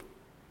room.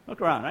 Look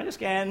around, right? Just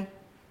scan.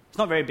 It's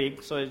not very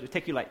big, so it'll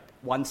take you like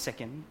 1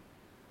 second.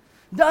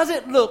 Does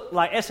it look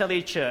like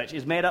SLE Church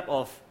is made up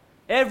of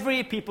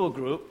every people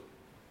group,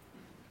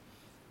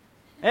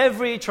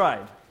 every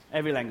tribe,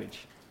 every language?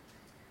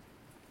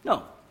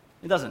 No,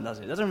 it doesn't, does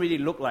it? It doesn't really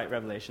look like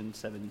Revelation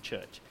 7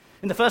 Church.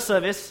 In the first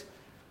service,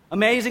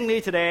 amazingly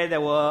today, there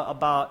were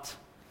about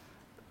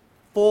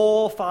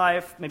 4,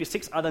 5, maybe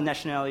 6 other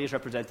nationalities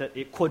represented.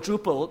 It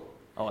quadrupled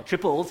or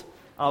tripled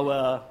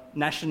our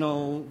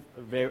national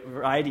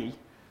variety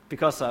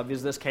because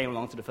visitors came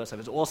along to the first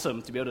service. It was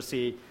awesome to be able to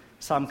see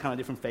some kind of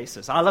different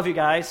faces. I love you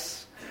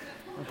guys,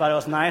 but it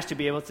was nice to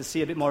be able to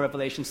see a bit more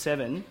Revelation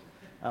 7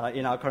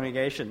 in our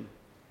congregation.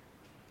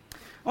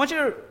 I want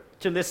you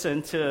to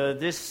listen to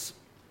this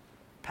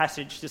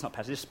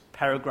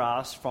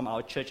paragraphs from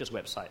our church's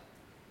website.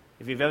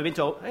 If you've ever been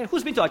to,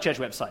 who's been to our church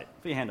website?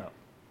 Put your hand up.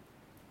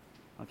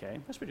 Okay,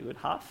 that's pretty good,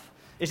 half.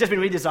 It's just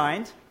been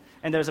redesigned,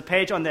 and there's a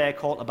page on there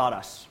called About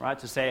Us, right,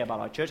 to say about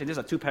our church, and these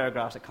are 2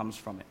 paragraphs that comes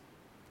from it.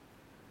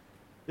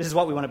 This is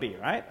what we want to be,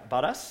 right,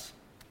 about us.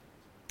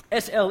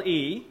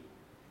 SLE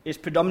is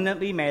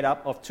predominantly made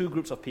up of 2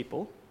 groups of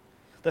people.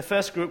 The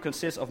first group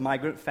consists of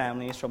migrant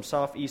families from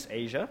Southeast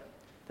Asia.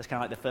 That's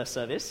kind of like the first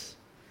service.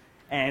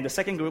 And the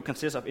second group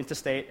consists of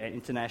interstate and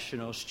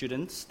international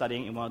students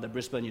studying in one of the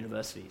Brisbane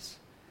universities.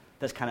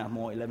 That's kind of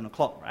more 11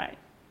 o'clock, right?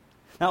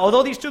 Now,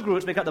 although these 2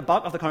 groups make up the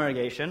bulk of the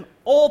congregation,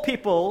 all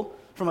people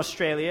from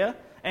Australia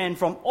and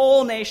from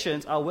all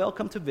nations are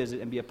welcome to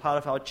visit and be a part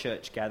of our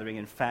church gathering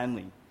and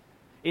family.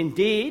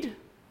 Indeed,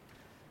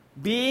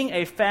 being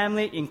a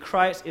family in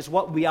Christ is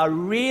what we are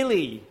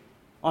really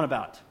on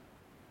about,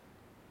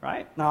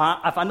 right?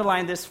 Now, I've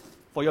underlined this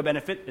for your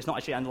benefit. It's not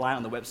actually underlined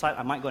on the website.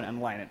 I might go and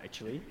underline it,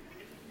 actually.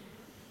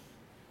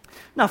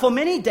 Now, for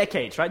many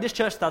decades, right, this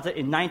church started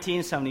in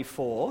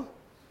 1974.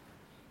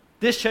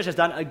 This church has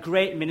done a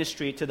great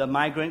ministry to the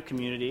migrant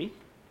community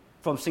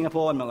from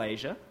Singapore and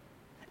Malaysia,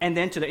 and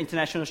then to the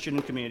international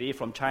student community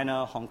from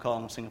China, Hong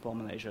Kong, Singapore,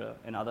 Malaysia,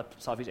 and other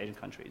Southeast Asian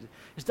countries.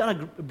 It's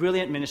done a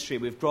brilliant ministry.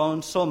 We've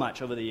grown so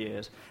much over the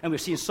years, and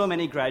we've seen so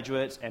many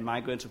graduates and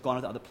migrants who've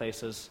gone to other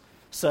places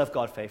serve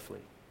God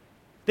faithfully.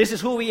 This is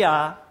who we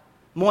are.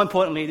 More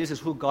importantly, this is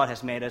who God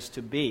has made us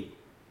to be,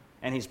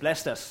 and He's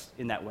blessed us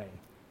in that way.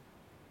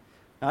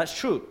 Now, that's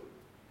true.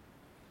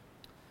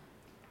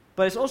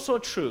 But it's also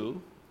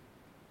true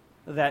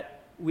that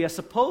we are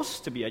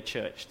supposed to be a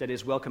church that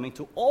is welcoming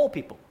to all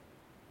people.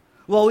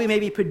 Well, we may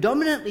be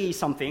predominantly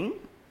something,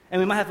 and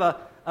we might have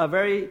a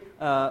very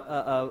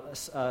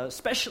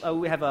special,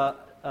 we have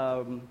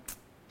a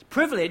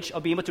privilege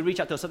of being able to reach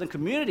out to a certain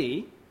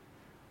community.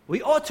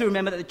 We ought to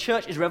remember that the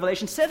church is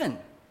Revelation 7,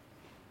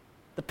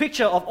 the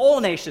picture of all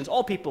nations,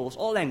 all peoples,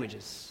 all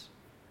languages.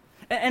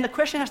 And the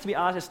question has to be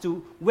asked as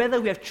to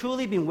whether we have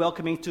truly been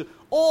welcoming to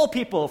all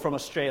people from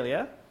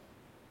Australia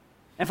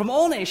and from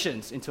all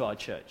nations into our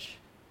church.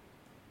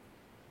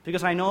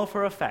 Because I know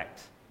for a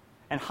fact,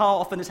 and how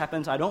often this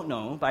happens, I don't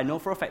know, but I know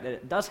for a fact that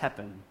it does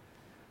happen,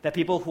 that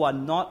people who are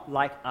not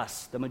like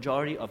us, the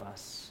majority of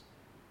us,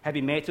 have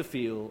been made to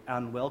feel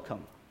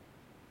unwelcome,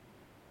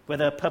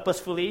 whether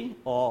purposefully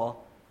or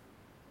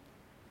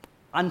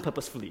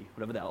unpurposefully,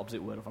 whatever the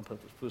opposite word of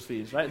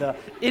unpurposefully is, right?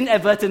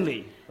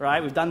 Inadvertently,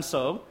 right? We've done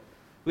so.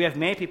 We have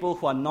made people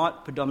who are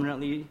not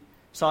predominantly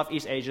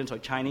Southeast Asians or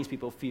Chinese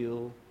people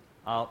feel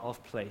out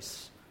of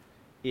place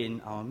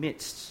in our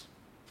midst.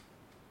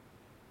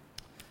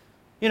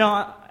 You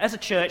know, as a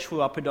church who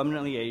are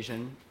predominantly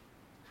Asian,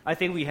 I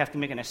think we have to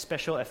make an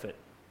special effort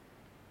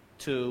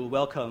to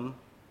welcome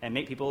and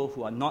make people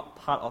who are not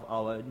part of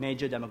our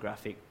major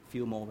demographic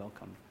feel more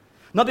welcome.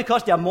 Not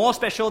because they are more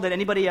special than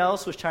anybody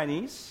else who's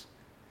Chinese,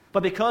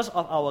 but because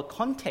of our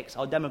context,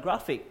 our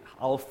demographic,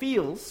 our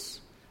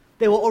fields,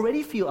 they will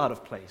already feel out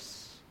of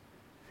place.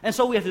 And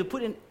so we have to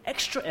put in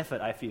extra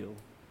effort, I feel,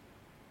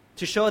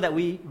 to show that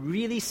we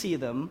really see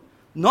them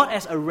not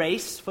as a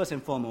race, first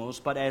and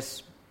foremost, but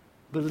as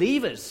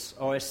believers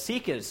or as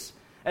seekers,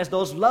 as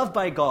those loved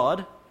by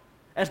God,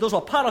 as those who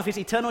are part of His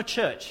eternal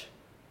church,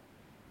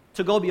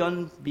 to go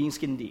beyond being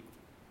skin deep.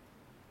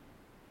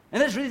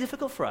 And that's really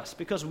difficult for us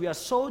because we are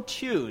so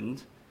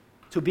tuned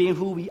to being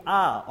who we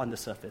are on the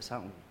surface,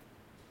 aren't we?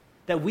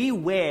 That we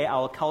wear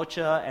our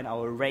culture and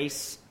our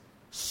race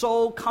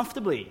so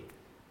comfortably,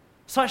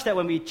 such that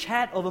when we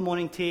chat over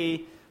morning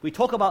tea, we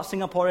talk about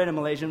Singaporean and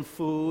Malaysian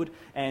food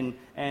and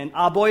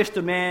our boys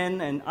to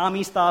men and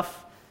army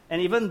stuff,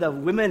 and even the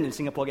women in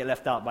Singapore get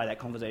left out by that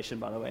conversation,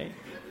 by the way.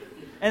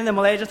 And the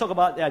Malaysians talk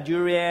about their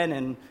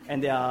durian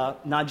and their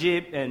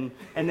najib, and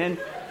then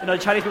the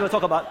Chinese people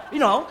talk about,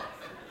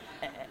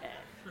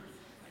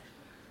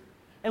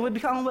 and we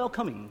become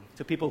unwelcoming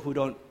to people who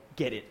don't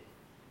get it,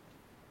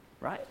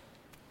 right?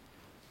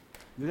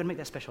 We're going to make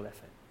that special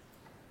effort.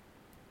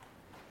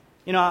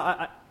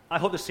 I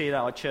hope to say that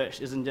our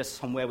church isn't just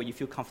somewhere where you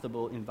feel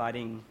comfortable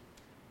inviting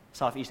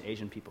Southeast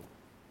Asian people.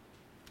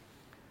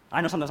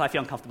 I know sometimes I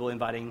feel uncomfortable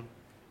inviting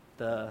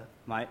the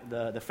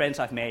friends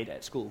I've made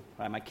at school,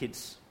 right? My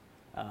kids,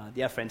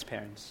 their friends'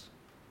 parents.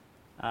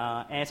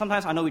 And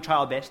sometimes I know we try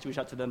our best to reach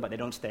out to them, but they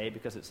don't stay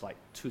because it's like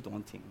too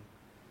daunting.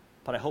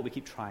 But I hope we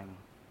keep trying.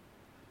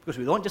 Because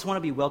we don't just want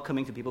to be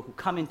welcoming to people who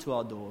come into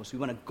our doors. We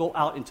want to go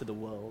out into the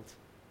world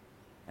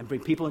and bring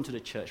people into the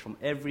church from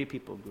every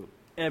people group,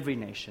 every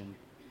nation,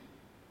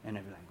 and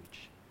every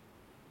language.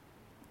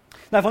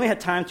 Now, I've only had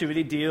time to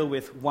really deal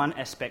with one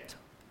aspect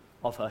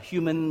of a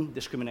human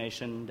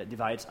discrimination that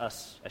divides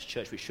us as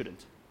church. We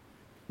shouldn't.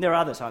 There are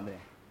others, aren't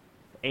there?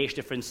 Age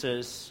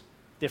differences,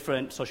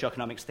 different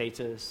socioeconomic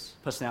status,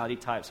 personality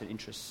types and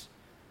interests.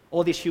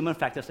 All these human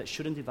factors that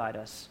shouldn't divide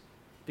us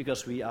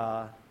because we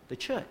are the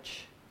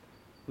church.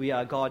 We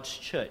are God's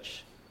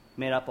church,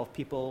 made up of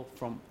people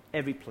from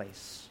every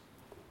place.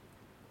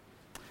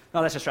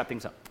 Now let's just wrap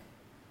things up.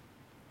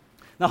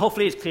 Now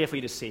hopefully it's clear for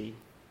you to see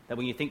that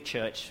when you think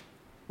church,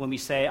 when we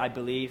say, I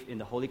believe in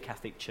the Holy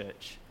Catholic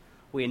Church,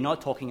 we are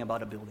not talking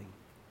about a building.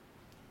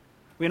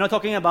 We're not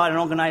talking about an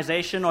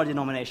organization or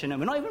denomination,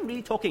 and we're not even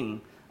really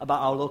talking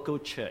about our local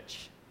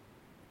church.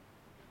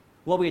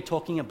 What we're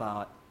talking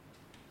about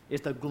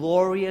is the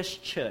glorious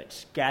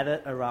church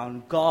gathered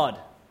around God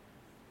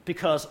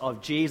because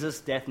of Jesus'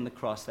 death on the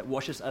cross that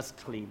washes us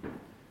clean.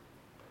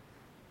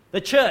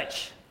 The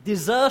church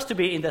deserves to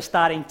be in the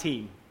starting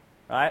team,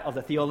 right, of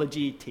the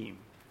theology team,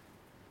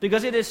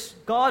 because it is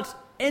God's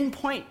end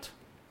point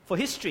for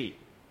history.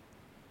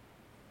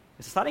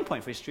 It's the starting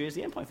point for history, it's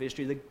the end point for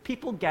history. The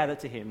people gathered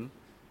to Him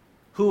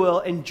who will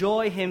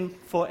enjoy Him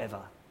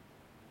forever.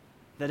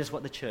 That is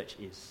what the church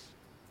is.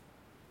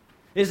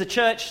 It is a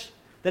church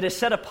that is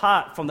set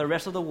apart from the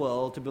rest of the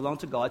world to belong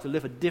to God, to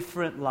live a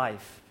different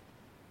life.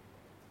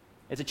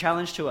 It's a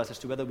challenge to us as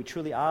to whether we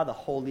truly are the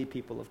holy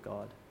people of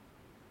God.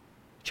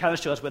 A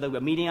challenge to us whether we're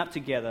meeting up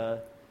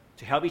together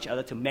to help each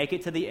other to make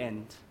it to the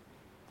end,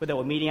 whether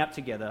we're meeting up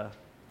together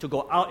to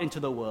go out into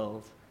the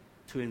world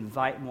to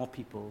invite more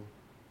people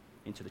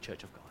into the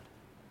church of God.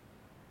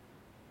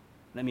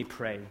 Let me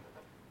pray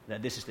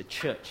that this is the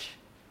church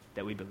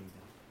that we believe in.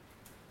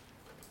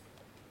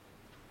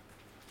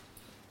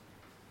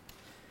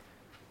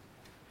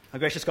 Our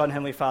gracious God and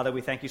Heavenly Father,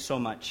 we thank you so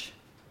much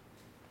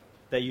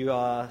that you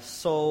are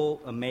so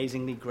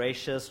amazingly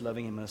gracious,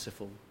 loving, and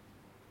merciful.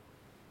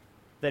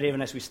 That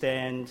even as we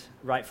stand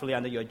rightfully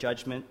under your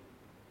judgment,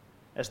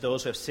 as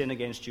those who have sinned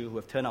against you, who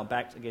have turned our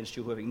backs against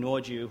you, who have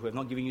ignored you, who have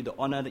not given you the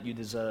honor that you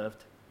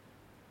deserved,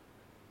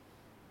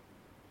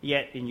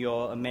 yet in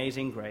your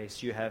amazing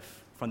grace, you have,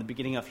 from the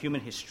beginning of human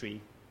history,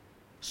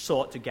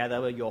 sought to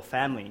gather your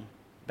family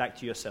back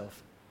to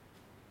yourself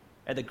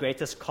at the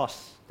greatest cost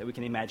that we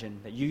can imagine,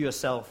 that you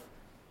yourself,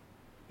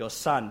 your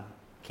Son,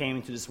 came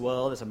into this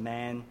world as a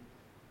man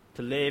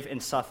to live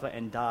and suffer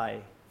and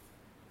die,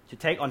 to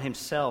take on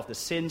himself the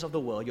sins of the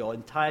world, your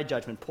entire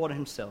judgment poured on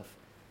himself,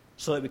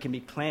 so that we can be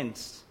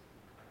cleansed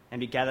and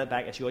be gathered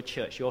back as your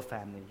church, your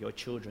family, your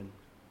children.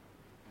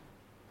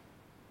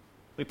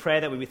 We pray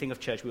that when we think of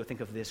church, we will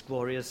think of this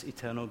glorious,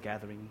 eternal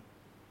gathering,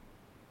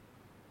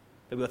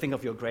 that we will think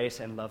of your grace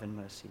and love and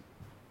mercy.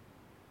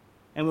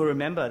 And we'll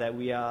remember that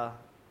we are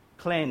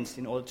cleansed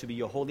in order to be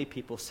your holy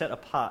people, set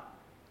apart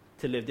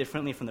to live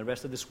differently from the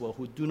rest of this world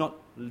who do not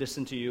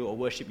listen to you or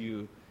worship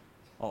you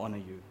or honor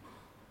you.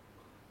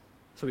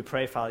 So we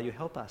pray, Father, you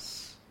help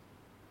us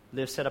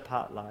live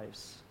set-apart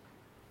lives,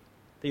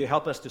 that you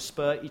help us to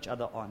spur each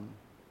other on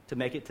to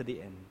make it to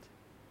the end,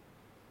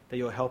 that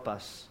you'll help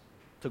us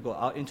to go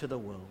out into the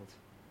world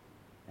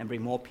and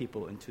bring more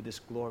people into this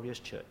glorious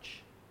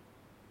church.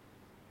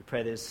 We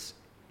pray this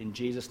in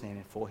Jesus' name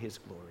and for his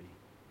glory.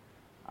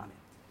 Amen.